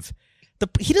can't have.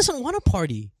 He doesn't want a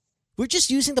party. We're just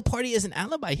using the party as an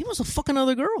alibi. He wants to fuck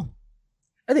another girl.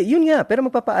 Ade, yun nga. Pero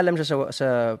magpapaalam siya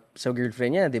sa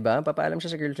girlfriend niya, di ba? Papaalam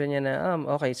siya sa girlfriend niya na,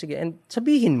 okay, sige. And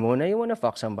sabihin mo na you wanna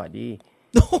fuck somebody.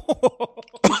 No.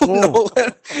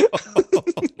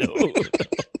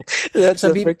 That's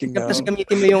a freaking Tapos no.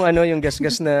 gamitin mo yung ano, yung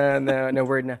gasgas na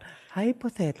word na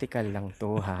hypothetical lang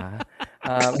to, ha.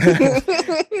 Um,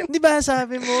 Di ba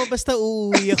sabi mo, basta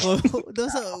uuwi ako.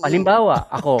 Doon sa, halimbawa,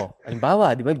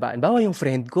 di ba? Halimbawa yung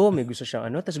friend ko, may gusto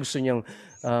siyang ano, tapos gusto niyang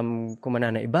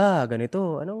kumana na iba,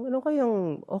 ganito. Ano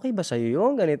kayang, okay ba sa'yo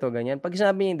yung ganito, ganyan? Pag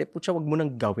sinabi niya, hindi, putya, wag mo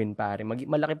nang gawin, pare.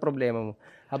 Malaki problema mo.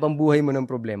 Habang buhay mo ng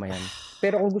problema yan.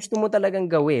 Pero kung gusto mo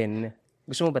talagang gawin,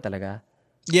 gusto mo ba talaga?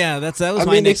 yeah, that was I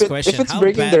my mean, next if question. it's How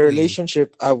breaking the badly?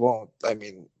 relationship, I won't. I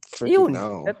mean, freaking Yun.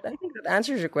 no. I think that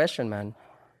answers your question, man.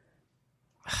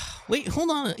 Wait, hold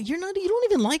on. You don't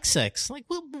even like sex. Like,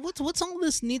 what's all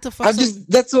this need to fuck?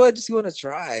 That's why I just want to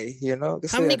try, you know?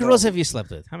 How many girls have you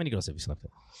slept with?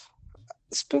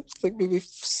 Spent like maybe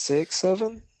 6,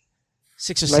 7.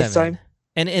 6 or Lifetime. 7.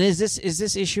 And is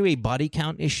this issue a body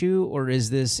count issue, or is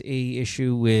this a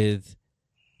issue with?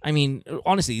 I mean,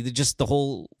 honestly, just the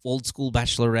whole old school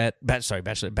bachelor's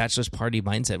party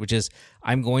mindset, which is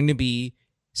I'm going to be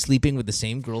sleeping with the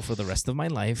same girl for the rest of my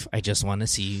life. I just want to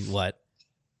see what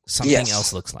something Yes.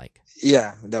 else looks like.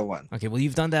 Yeah, that one. Okay, well,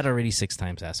 you've done that already 6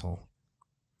 times, asshole.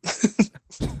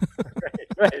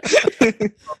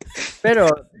 Right. Pero,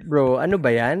 bro, ano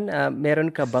ba yan? Meron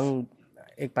ka bang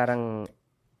parang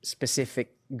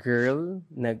specific girl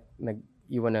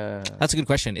you wanna... That's a good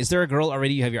question. Is there a girl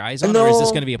already you have your eyes on, or is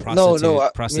this going to be a prostitute? No.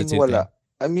 prostitute I mean, wala. thing?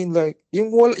 I mean, like,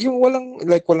 yung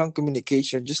walang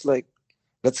communication, just like,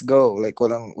 let's go. Like,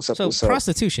 walang So usap-usap.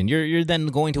 prostitution. You're then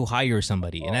going to hire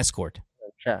somebody, an escort.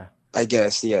 Siya. I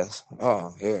guess, yes.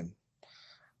 Oh, yun.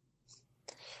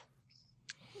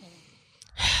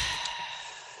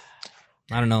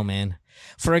 I don't know, man.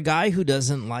 For a guy who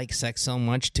doesn't like sex so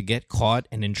much to get caught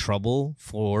and in trouble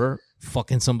for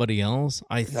fucking somebody else,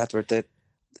 Not worth it.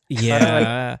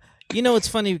 yeah. You know, it's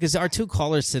funny because our 2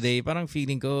 callers today, parang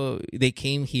feeling ko, they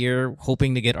came here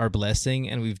hoping to get our blessing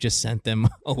and we've just sent them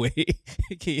away.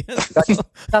 Kaya,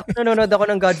 Nanonood ako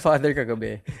ng Godfather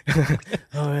kagabi.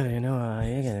 Oh, well, you know,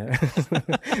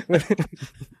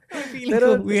 feeling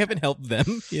ko we haven't helped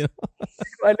them. You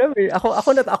know? alam eh,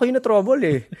 ako yung na-trouble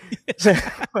eh.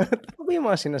 Ano ba yung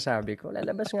mga sinasabi ko?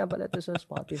 Lalabas nga pala ito sa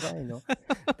Spotify, no?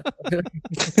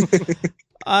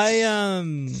 I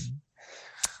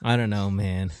don't know,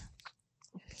 man.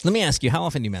 Let me ask you, how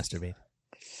often do you masturbate?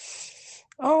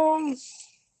 I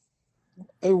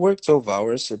work 12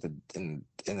 hours in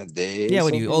a day. Yeah, what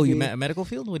so do you? Oh, you maybe- medical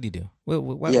field? What do you do?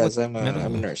 Yes, what I'm a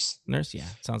medical- nurse. Nurse, yeah,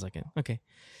 sounds like it. Okay,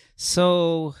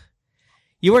 so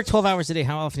you work 12 hours a day.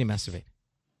 How often do you masturbate?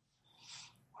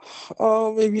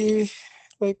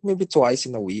 Maybe twice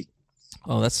in a week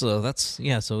Oh, that's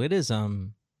yeah. So it is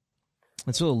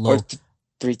it's a little or low.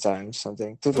 3 times,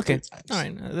 something. 2 to Okay, 3 times. all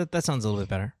right, that sounds a little bit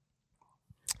better.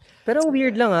 Pero ang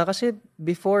weird lang kasi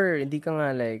before, hindi ka nga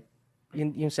like,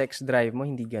 yung sex drive mo,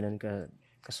 hindi ganun ka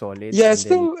solid. Yeah, And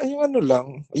still, yung ano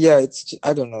lang. Yeah,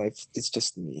 I don't know if it's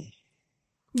just me.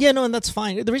 Yeah, no, and that's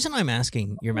fine. The reason I'm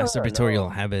asking your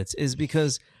masturbatorial habits is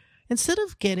because instead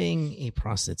of getting a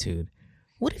prostitute,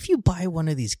 what if you buy one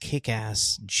of these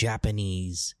kick-ass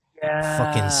Japanese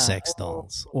fucking sex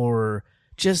dolls, or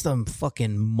just a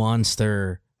fucking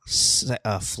monster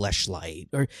fleshlight,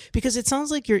 or because it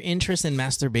sounds like your interest in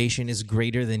masturbation is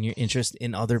greater than your interest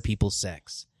in other people's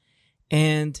sex,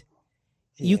 and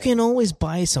you can always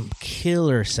buy some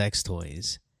killer sex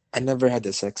toys. I never had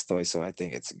a sex toy, so I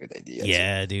think it's a good idea.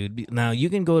 Yeah, dude. Now you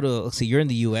can go to, let's see, you're in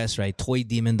the US, right?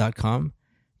 Toydemon.com.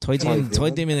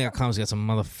 Toydemon.com's got some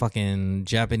motherfucking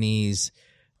Japanese,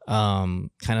 kind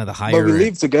of the higher. But we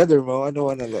live together, Mo. I don't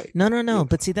want to like. No.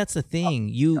 But see, that's the thing.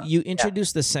 You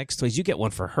introduce the sex toys. You get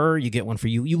one for her. You get one for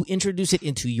you. You introduce it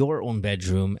into your own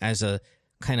bedroom as a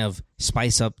kind of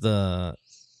spice up the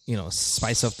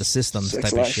system Sex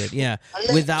type of life. shit. Yeah.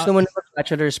 Without. Gusto mo na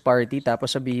bachelor's party,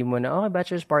 tapos sabihin mo na, okay,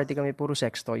 bachelor's party kami, puro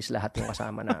sex toys lahat yung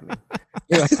kasama namin.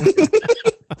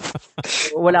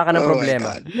 Wala ka na Oh my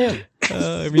problema.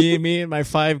 God. Me and my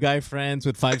 5 guy friends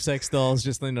with 5 sex dolls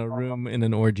just in a room in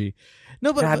an orgy.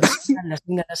 No, but Grabe sila,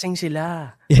 lasing na lasing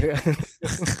sila.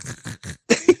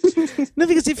 no,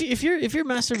 because if your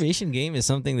masturbation game is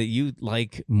something that you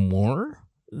like more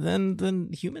than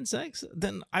human sex,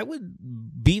 then I would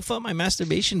beef up my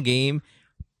masturbation game,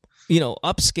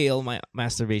 upscale my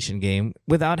masturbation game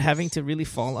without having to really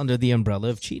fall under the umbrella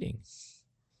of cheating.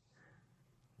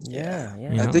 Yeah. You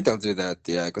I know? think I'll do that.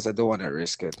 Yeah, because I don't want to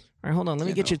risk it. All right, hold on. Let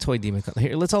me get your Toy Demon.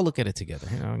 Here, let's all look at it together.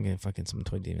 Here, I'm gonna fucking some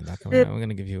toydemon.com. I'm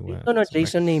gonna give you. No,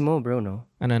 Jason name mo, bro, no?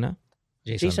 No.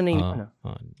 Jason name mo, no?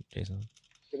 Oh, Jason.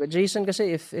 But Jason,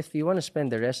 kasi if you want to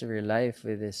spend the rest of your life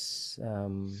with this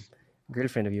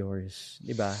girlfriend of yours,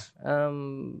 di ba?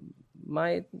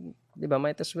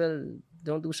 Might as well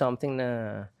don't do something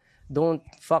na don't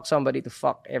fuck somebody to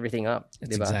fuck everything up.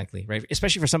 That's Diba? exactly right.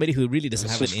 Especially for somebody who really doesn't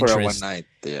This have was an for a one interest. night.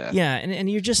 Yeah. Yeah, and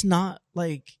you're just not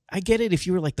like, I get it if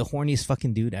you were like the horniest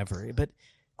fucking dude ever, but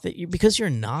because you're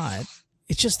not,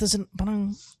 it just doesn't.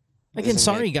 Again, Doesn't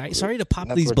sorry make- guys, sorry to pop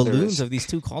not these worth the balloons risk. of these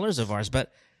two callers of ours,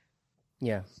 but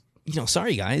Yeah.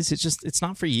 sorry guys, it's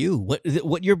not for you.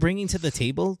 What you're bringing to the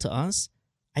table to us,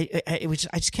 I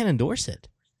just can't endorse it.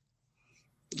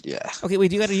 Yeah. Okay,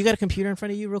 wait, you got a computer in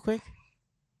front of you, real quick?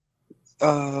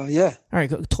 Yeah. All right,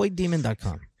 go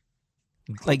toydemon.com.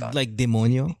 Like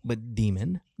demonio, but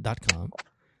demon.com.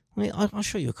 I'll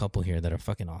show you a couple here that are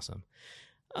fucking awesome.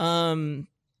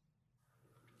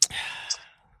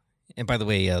 And by the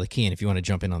way, Kian, if you want to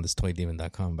jump in on this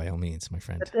toydemon.com, by all means, my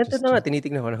friend. Ito na nga,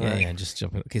 tinitignan ko na nga. Yeah, just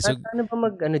jump in. Okay, so Paano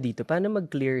ba dito? Paano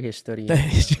mag-clear history?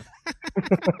 that's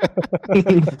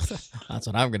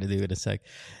what I'm gonna do in a sec.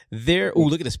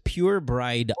 Look at this pure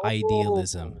bride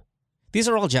idealism. These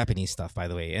are all Japanese stuff, by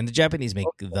the way, and the Japanese make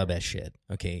the best shit.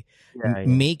 Okay, Yeah, yeah.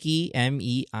 Meiki,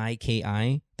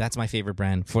 Meiki. That's my favorite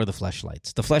brand for the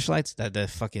fleshlights. The fleshlights, they're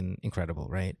fucking incredible,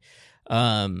 right?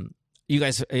 You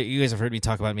guys have heard me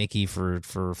talk about Meiki for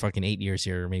fucking 8 years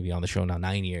here, maybe on the show now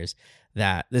 9 years.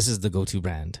 That this is the go-to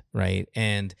brand, right?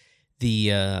 And the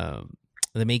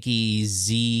Meiki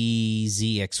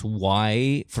ZXY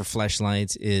for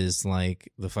fleshlights is like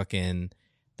the fucking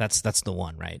that's the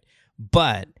one, right?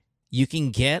 But you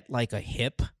can get like a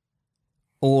hip,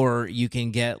 or you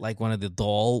can get like one of the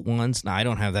doll ones. Now I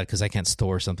don't have that because I can't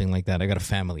store something like that. I got a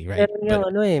family, right?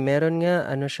 Meron nga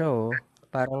siya, oh.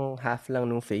 Parang half lang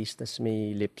nung face, tas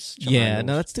may lips. tsaka Yeah, nose.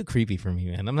 no, that's too creepy for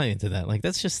me, man. I'm not into that. Like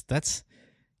that's when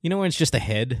it's just a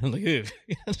head. I'm like, ew.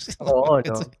 Oo, It's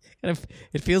no? kind of,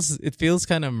 it feels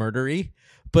kind of murdery.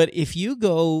 But if you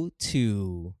go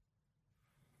to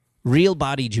Real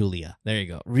Body Julia, there you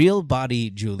go. Real Body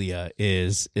Julia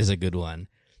is a good one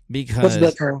because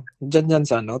What's that? Dyan yan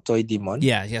sa Toy Demon?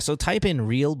 yeah. So type in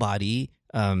Real Body,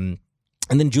 and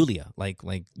then Julia, like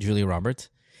Julia Roberts.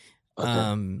 Okay.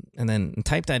 And then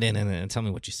type that in and then tell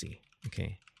me what you see.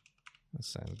 Okay.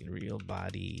 Let's get Real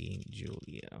Body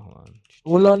Julia. Hold on.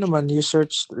 Wala naman. You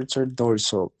search no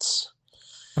results.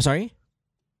 I'm sorry?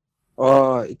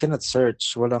 You cannot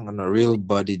search. Walang Real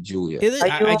Body Julia.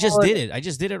 I just Ayun. did it. I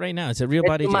just did it right now. It's a Real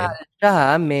Body Medyo Julia. mahal siya,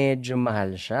 ha? Medyo mahal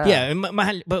siya. Yeah,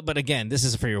 mahal, but again, this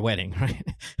is for your wedding, right?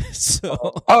 So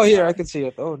Oh, here I can see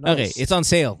it. Oh, nice. okay, it's on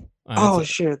sale. Oh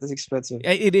shit, that's expensive.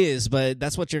 It is, but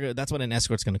that's what an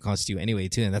escort's going to cost you anyway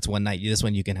too, and that's one night. This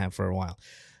one you can have for a while.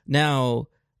 Now,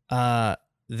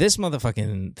 this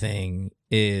motherfucking thing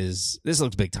this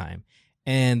looks big time,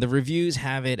 and the reviews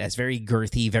have it as very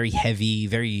girthy, very heavy,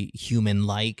 very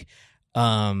human-like.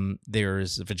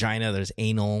 There's vagina, there's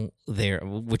anal there,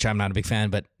 which I'm not a big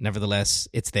fan, but nevertheless,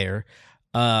 it's there.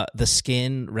 The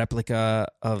skin, replica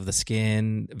of the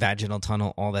skin, vaginal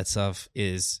tunnel, all that stuff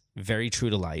is very true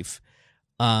to life.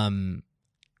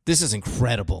 This is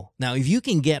incredible. Now, if you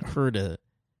can get her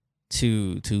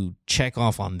to check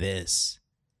off on this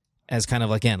as kind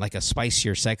of again like a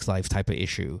spicier sex life type of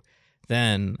issue,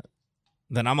 then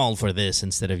I'm all for this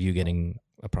instead of you getting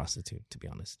a prostitute, to be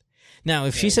honest. Now,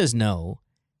 if she says no,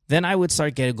 then I would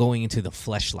start going into the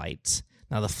fleshlights.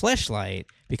 Now, the fleshlight,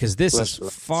 because this is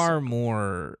Fleshlights. far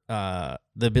more, the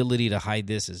ability to hide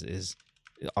this is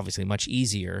obviously much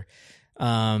easier.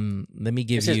 Let me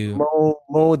give This is you...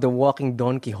 Mo the walking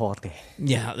Don Quixote.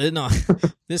 Yeah, no.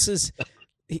 This is...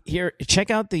 Here, check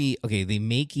out the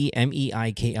Meiki,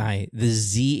 Meiki,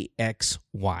 the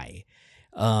ZXY.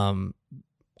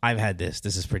 I've had this.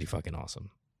 This is pretty fucking awesome.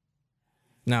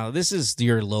 Now, this is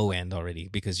your low end already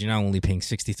because you're not only paying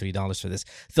 $63 for this.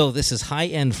 Though this is high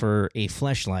end for a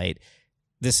fleshlight,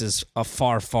 this is a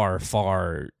far, far,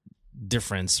 far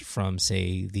difference from,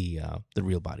 say, the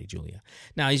Real Body Julia.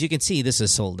 Now, as you can see, this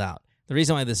is sold out. The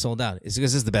reason why this is sold out is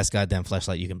because this is the best goddamn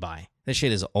fleshlight you can buy. This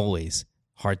shit is always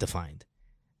hard to find.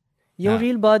 Yung Ah.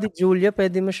 Real Body Julia,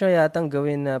 pwede mo siya yatang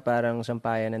gawin na parang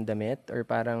sampayan ng damit or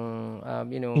parang,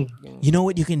 yung- You know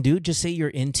what you can do? Just say you're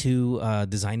into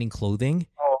designing clothing,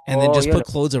 and then just yun. put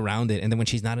clothes around it. And then when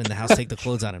she's not in the house, take the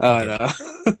clothes out and Oh, pick it.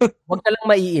 no. Wag ka lang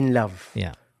mai-in love.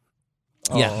 Yeah.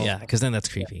 Oh, Yeah, because then that's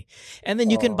creepy. And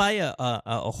then you can buy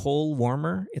a hole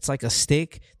warmer. It's like a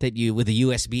stick that you with a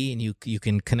USB, and you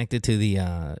can connect it to the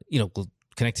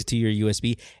connect it to your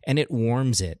USB, and it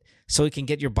warms it. So it can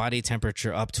get your body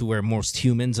temperature up to where most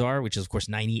humans are, which is of course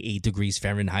 98 degrees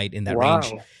Fahrenheit in that Wow.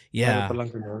 range. Yeah. Ano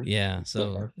palang ganun? Yeah.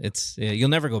 So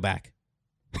you'll never go back.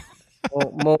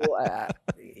 Mo,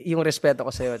 yung respeto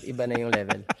ko sa'yo, iba na yung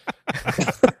level.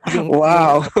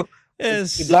 Wow.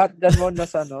 Yes. Lahat Demon na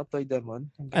sa Toy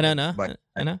Demon. Ano? But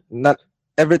Ano? not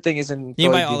everything is in. You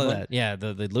can buy Toy all of Demon. that. Yeah,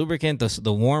 the lubricant,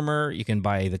 the warmer. You can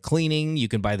buy the cleaning. You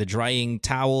can buy the drying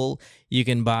towel. You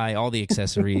can buy all the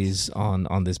accessories on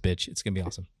this bitch. It's gonna be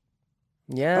awesome.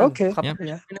 Yeah. Okay.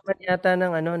 Yeah. Kapag naman yata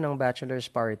ng bachelor's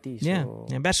party. So,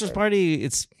 Yeah, bachelor's party.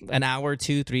 It's an hour,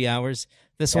 2-3 hours.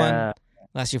 This one Yeah.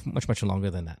 lasts you much longer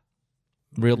than that.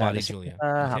 Real body Lalasing Julia. ka pa,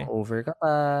 Okay? hangover ka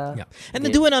pa. Yeah, and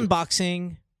then do an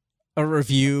unboxing, a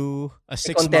review, a May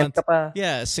 6 content month. ka pa.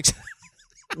 Yeah, 6.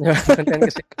 Content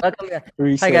kasi. Welcome, hi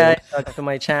Resale. guys, welcome to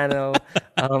my channel.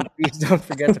 Please don't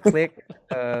forget to click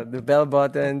the bell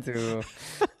button to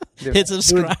Hit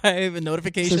subscribe and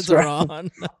notifications are on.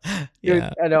 Dude,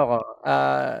 Yeah. ano ko,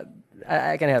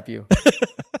 I can help you.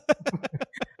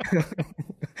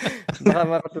 Baka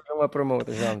makatulong ma-promote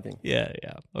or something. Yeah.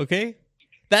 Okay.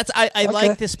 I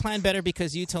like this plan better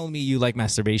because you told me you like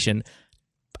masturbation.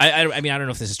 I mean I don't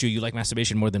know if this is true. You like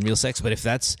masturbation more than real sex, but if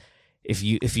that's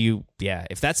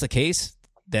the case,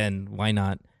 then why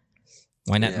not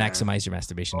Yeah. maximize your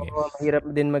masturbation game? Oo, mahirap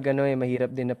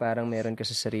din na parang meron ka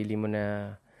sa sarili mo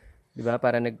na, 'di ba?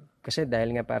 Kasi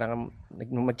dahil nga parang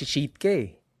mag-cheat ka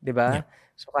eh, 'di ba? Yeah.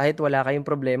 So kahit wala kayong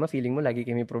problema, feeling mo lagi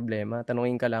kayo may problema.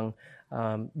 Tanungin ka lang,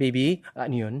 baby,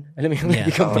 ano 'yun? Alam mo yung Yeah.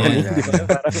 hindi ka Oh, pala, yeah. 'di ba?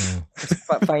 Parang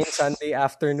Yeah. fine Sunday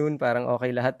afternoon, parang okay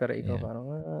lahat, pero ikaw Yeah. parang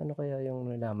ano kaya yung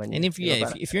nalaman niya? And if 'Di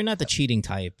ba, parang- if you're not the cheating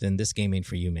type, then this game ain't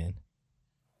for you, man.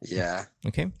 Yeah,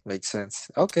 Okay. makes sense.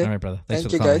 Okay. All right, brother. Thanks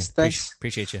Thank for the you, call, guys. man. Thanks.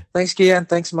 Appreciate you. Thanks, Kian.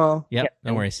 Thanks, Mo. Yep. Yeah.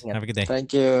 No worries. Yeah. Have a good day.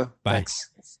 Thank you. Bye. Thanks.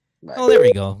 Bye. Oh, there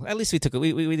we go. At least we took it.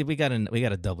 We got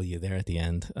a W there at the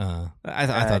end.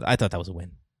 I thought that was a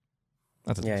win.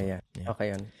 I thought that was a win. Yeah. Okay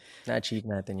yun. Na-achieve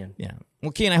natin yun. Yeah. Well,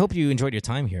 Kian, I hope you enjoyed your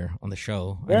time here on the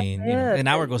show. I Yeah, mean, an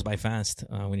hour goes by fast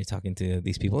when you're talking to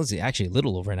these people. It's actually a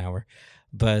little over an hour,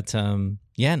 but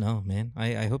yeah, no, man.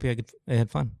 I hope you had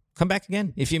fun. Come back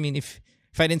again if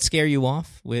I didn't scare you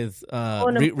off with no.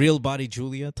 real body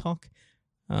Julia talk.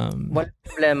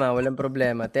 Walang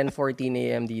problema. 10:14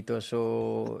 a.m. dito.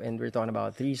 So, and we're talking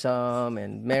about threesome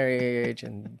and marriage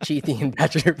and cheating and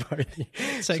bachelor party.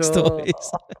 Sex So, toys.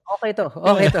 Okay to.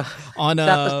 On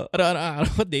I don't know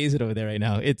what day is it over there right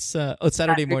now? It's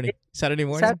Saturday morning. Saturday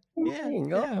morning. Saturday morning,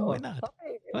 Yeah, oh, why not?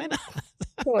 okay. Why not?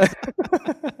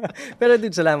 Pero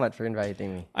dude, salamat for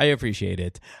inviting me. I appreciate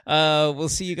it. We'll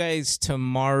see you guys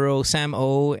tomorrow. Sam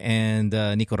O and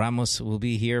Nico Ramos will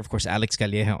be here. Of course, Alex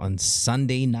Calleja on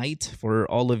Sunday night for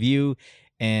all of you.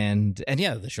 And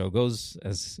yeah, the show goes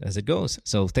as it goes.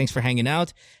 So thanks for hanging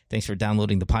out. Thanks for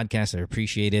downloading the podcast. I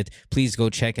appreciate it. Please go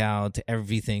check out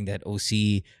everything that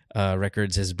OC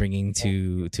Records is bringing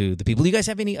to the people. You guys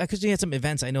have any? Because you had some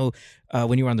events. I know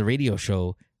when you were on the radio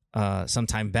show some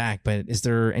time back. But is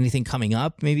there anything coming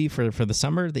up maybe for the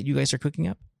summer that you guys are cooking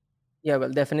up? Yeah, well,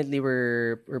 definitely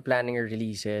we're planning our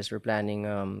releases. We're planning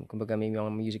kumbaga may mga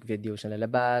music videos na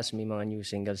lalabas, may mga new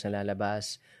singles na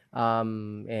lalabas.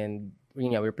 And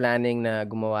yun nga, we're planning na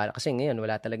gumawa kasi ngayon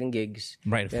wala talagang gigs.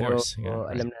 Right, of Pero course. Yeah,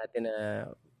 right. alam natin na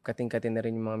kating-kating na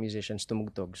rin yung mga musicians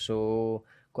tumugtog. So,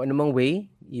 kung anumang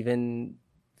way, even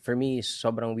for me,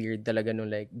 sobrang weird talaga nung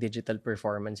like digital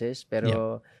performances.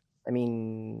 Pero, I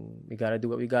mean, we gotta do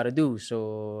what we gotta do.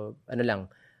 So, ano lang,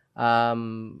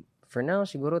 for now,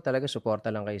 siguro talaga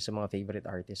suporta lang kayo sa mga favorite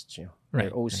artists nyo.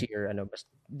 Right, Or OC or ano.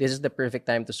 This is the perfect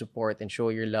time to support and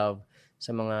show your love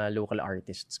sa mga local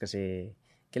artists kasi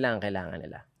kailangan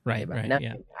nila. Right, Diba? right, Not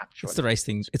yeah. actual. It's the right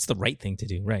thing. It's the right thing to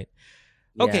do. Right.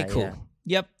 Okay, Yeah, cool. yeah.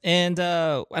 Yep. And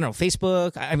I don't know,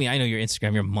 Facebook. I mean, I know your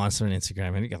Instagram. You're a monster on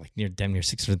Instagram. I think you got like damn near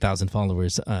 600,000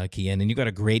 followers, Kian, and you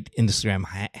got a great Instagram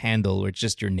handle where it's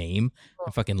just your name.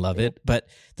 I fucking love it. But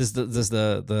does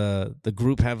the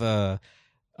group have a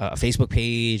Facebook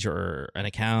page or an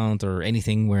account or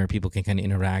anything where people can kind of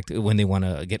interact when they want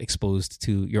to get exposed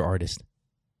to your artist?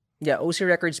 Yeah, OC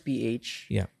Records PH.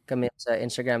 Yeah. Kami sa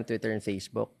Instagram, Twitter, and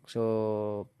Facebook.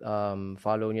 So,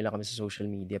 follow nyo lang kami sa social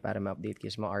media para ma-update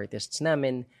kayo sa mga artists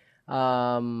namin.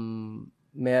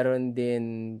 Meron din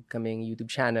kaming YouTube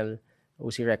channel,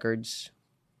 OC Records.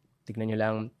 Tignan nyo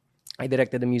lang. I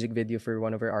directed a music video for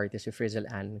one of our artists, si Frizzle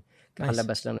Ann.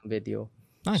 Kakalabas lang ng video.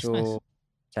 Nice, So, nice.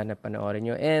 sana panoorin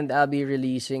nyo. And I'll be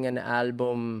releasing an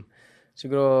album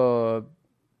siguro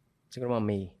mga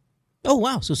May. Oh,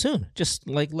 wow. So soon. Just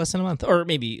like less than a month. Or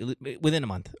maybe within a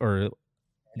month. Or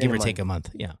give or take a month.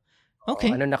 Yeah.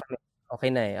 Okay. Ano na kami? Okay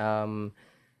na eh.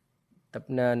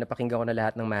 Napakinggan ko na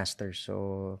lahat ng masters.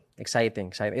 So,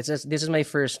 exciting. This is my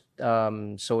first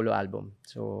solo album.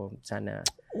 So, sana.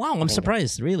 Wow, I'm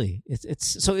surprised. Really,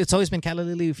 it's always been Calla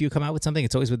Lily. If you come out with something,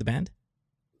 it's always with the band.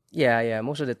 Yeah.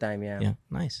 Most of the time, yeah. Yeah,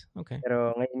 nice. Okay.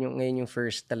 Pero ngayon yung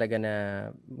first talaga na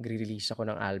magre-release ako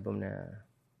ng album na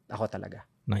ako talaga.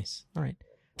 Nice. All right.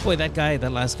 Boy,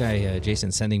 that last guy,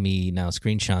 Jason, sending me now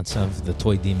screenshots of the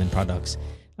Toy Demon products.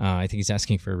 I think he's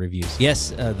asking for reviews.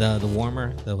 Yes, the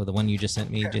warmer, the one you just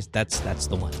sent me, just that's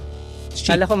the one. It's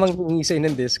cheap. Kala ko manghingi sa'yo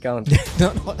ng discount.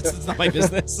 No, it's not my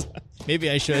business. Maybe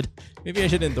I should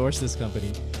endorse this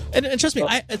company. And trust me,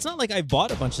 it's not like I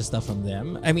bought a bunch of stuff from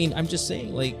them. I mean, I'm just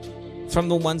saying, like, from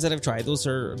the ones that I've tried, those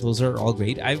are all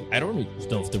great. I don't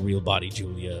know if the Real Body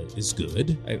Julia is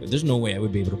good. There's no way I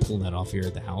would be able to pull that off here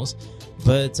at the house.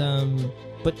 But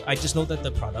I just know that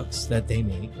the products that they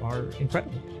make are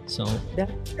incredible. So,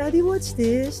 Daddy, what's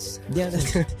this? yeah,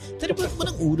 Daddy,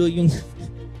 walang ulo yung...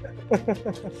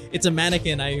 It's a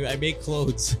mannequin. I make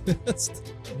clothes.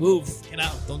 Move, get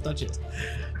out, don't touch it.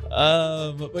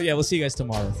 But yeah, we'll see you guys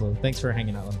tomorrow. So thanks for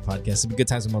hanging out on the podcast. It's been Good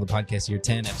Times with Mo, the podcast, year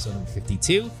 10, episode number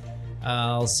 52.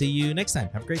 I'll see you next time.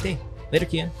 Have a great day. Later,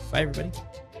 Kian. Bye, everybody.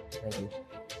 Thank you.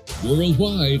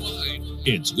 Worldwide,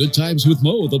 it's Good Times with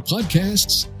Mo, the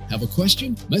podcasts. Have a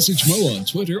question? Message Mo on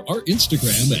Twitter or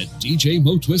Instagram at DJ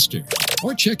Mo Twister.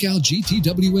 Or check out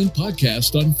GTWN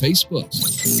Podcast on Facebook.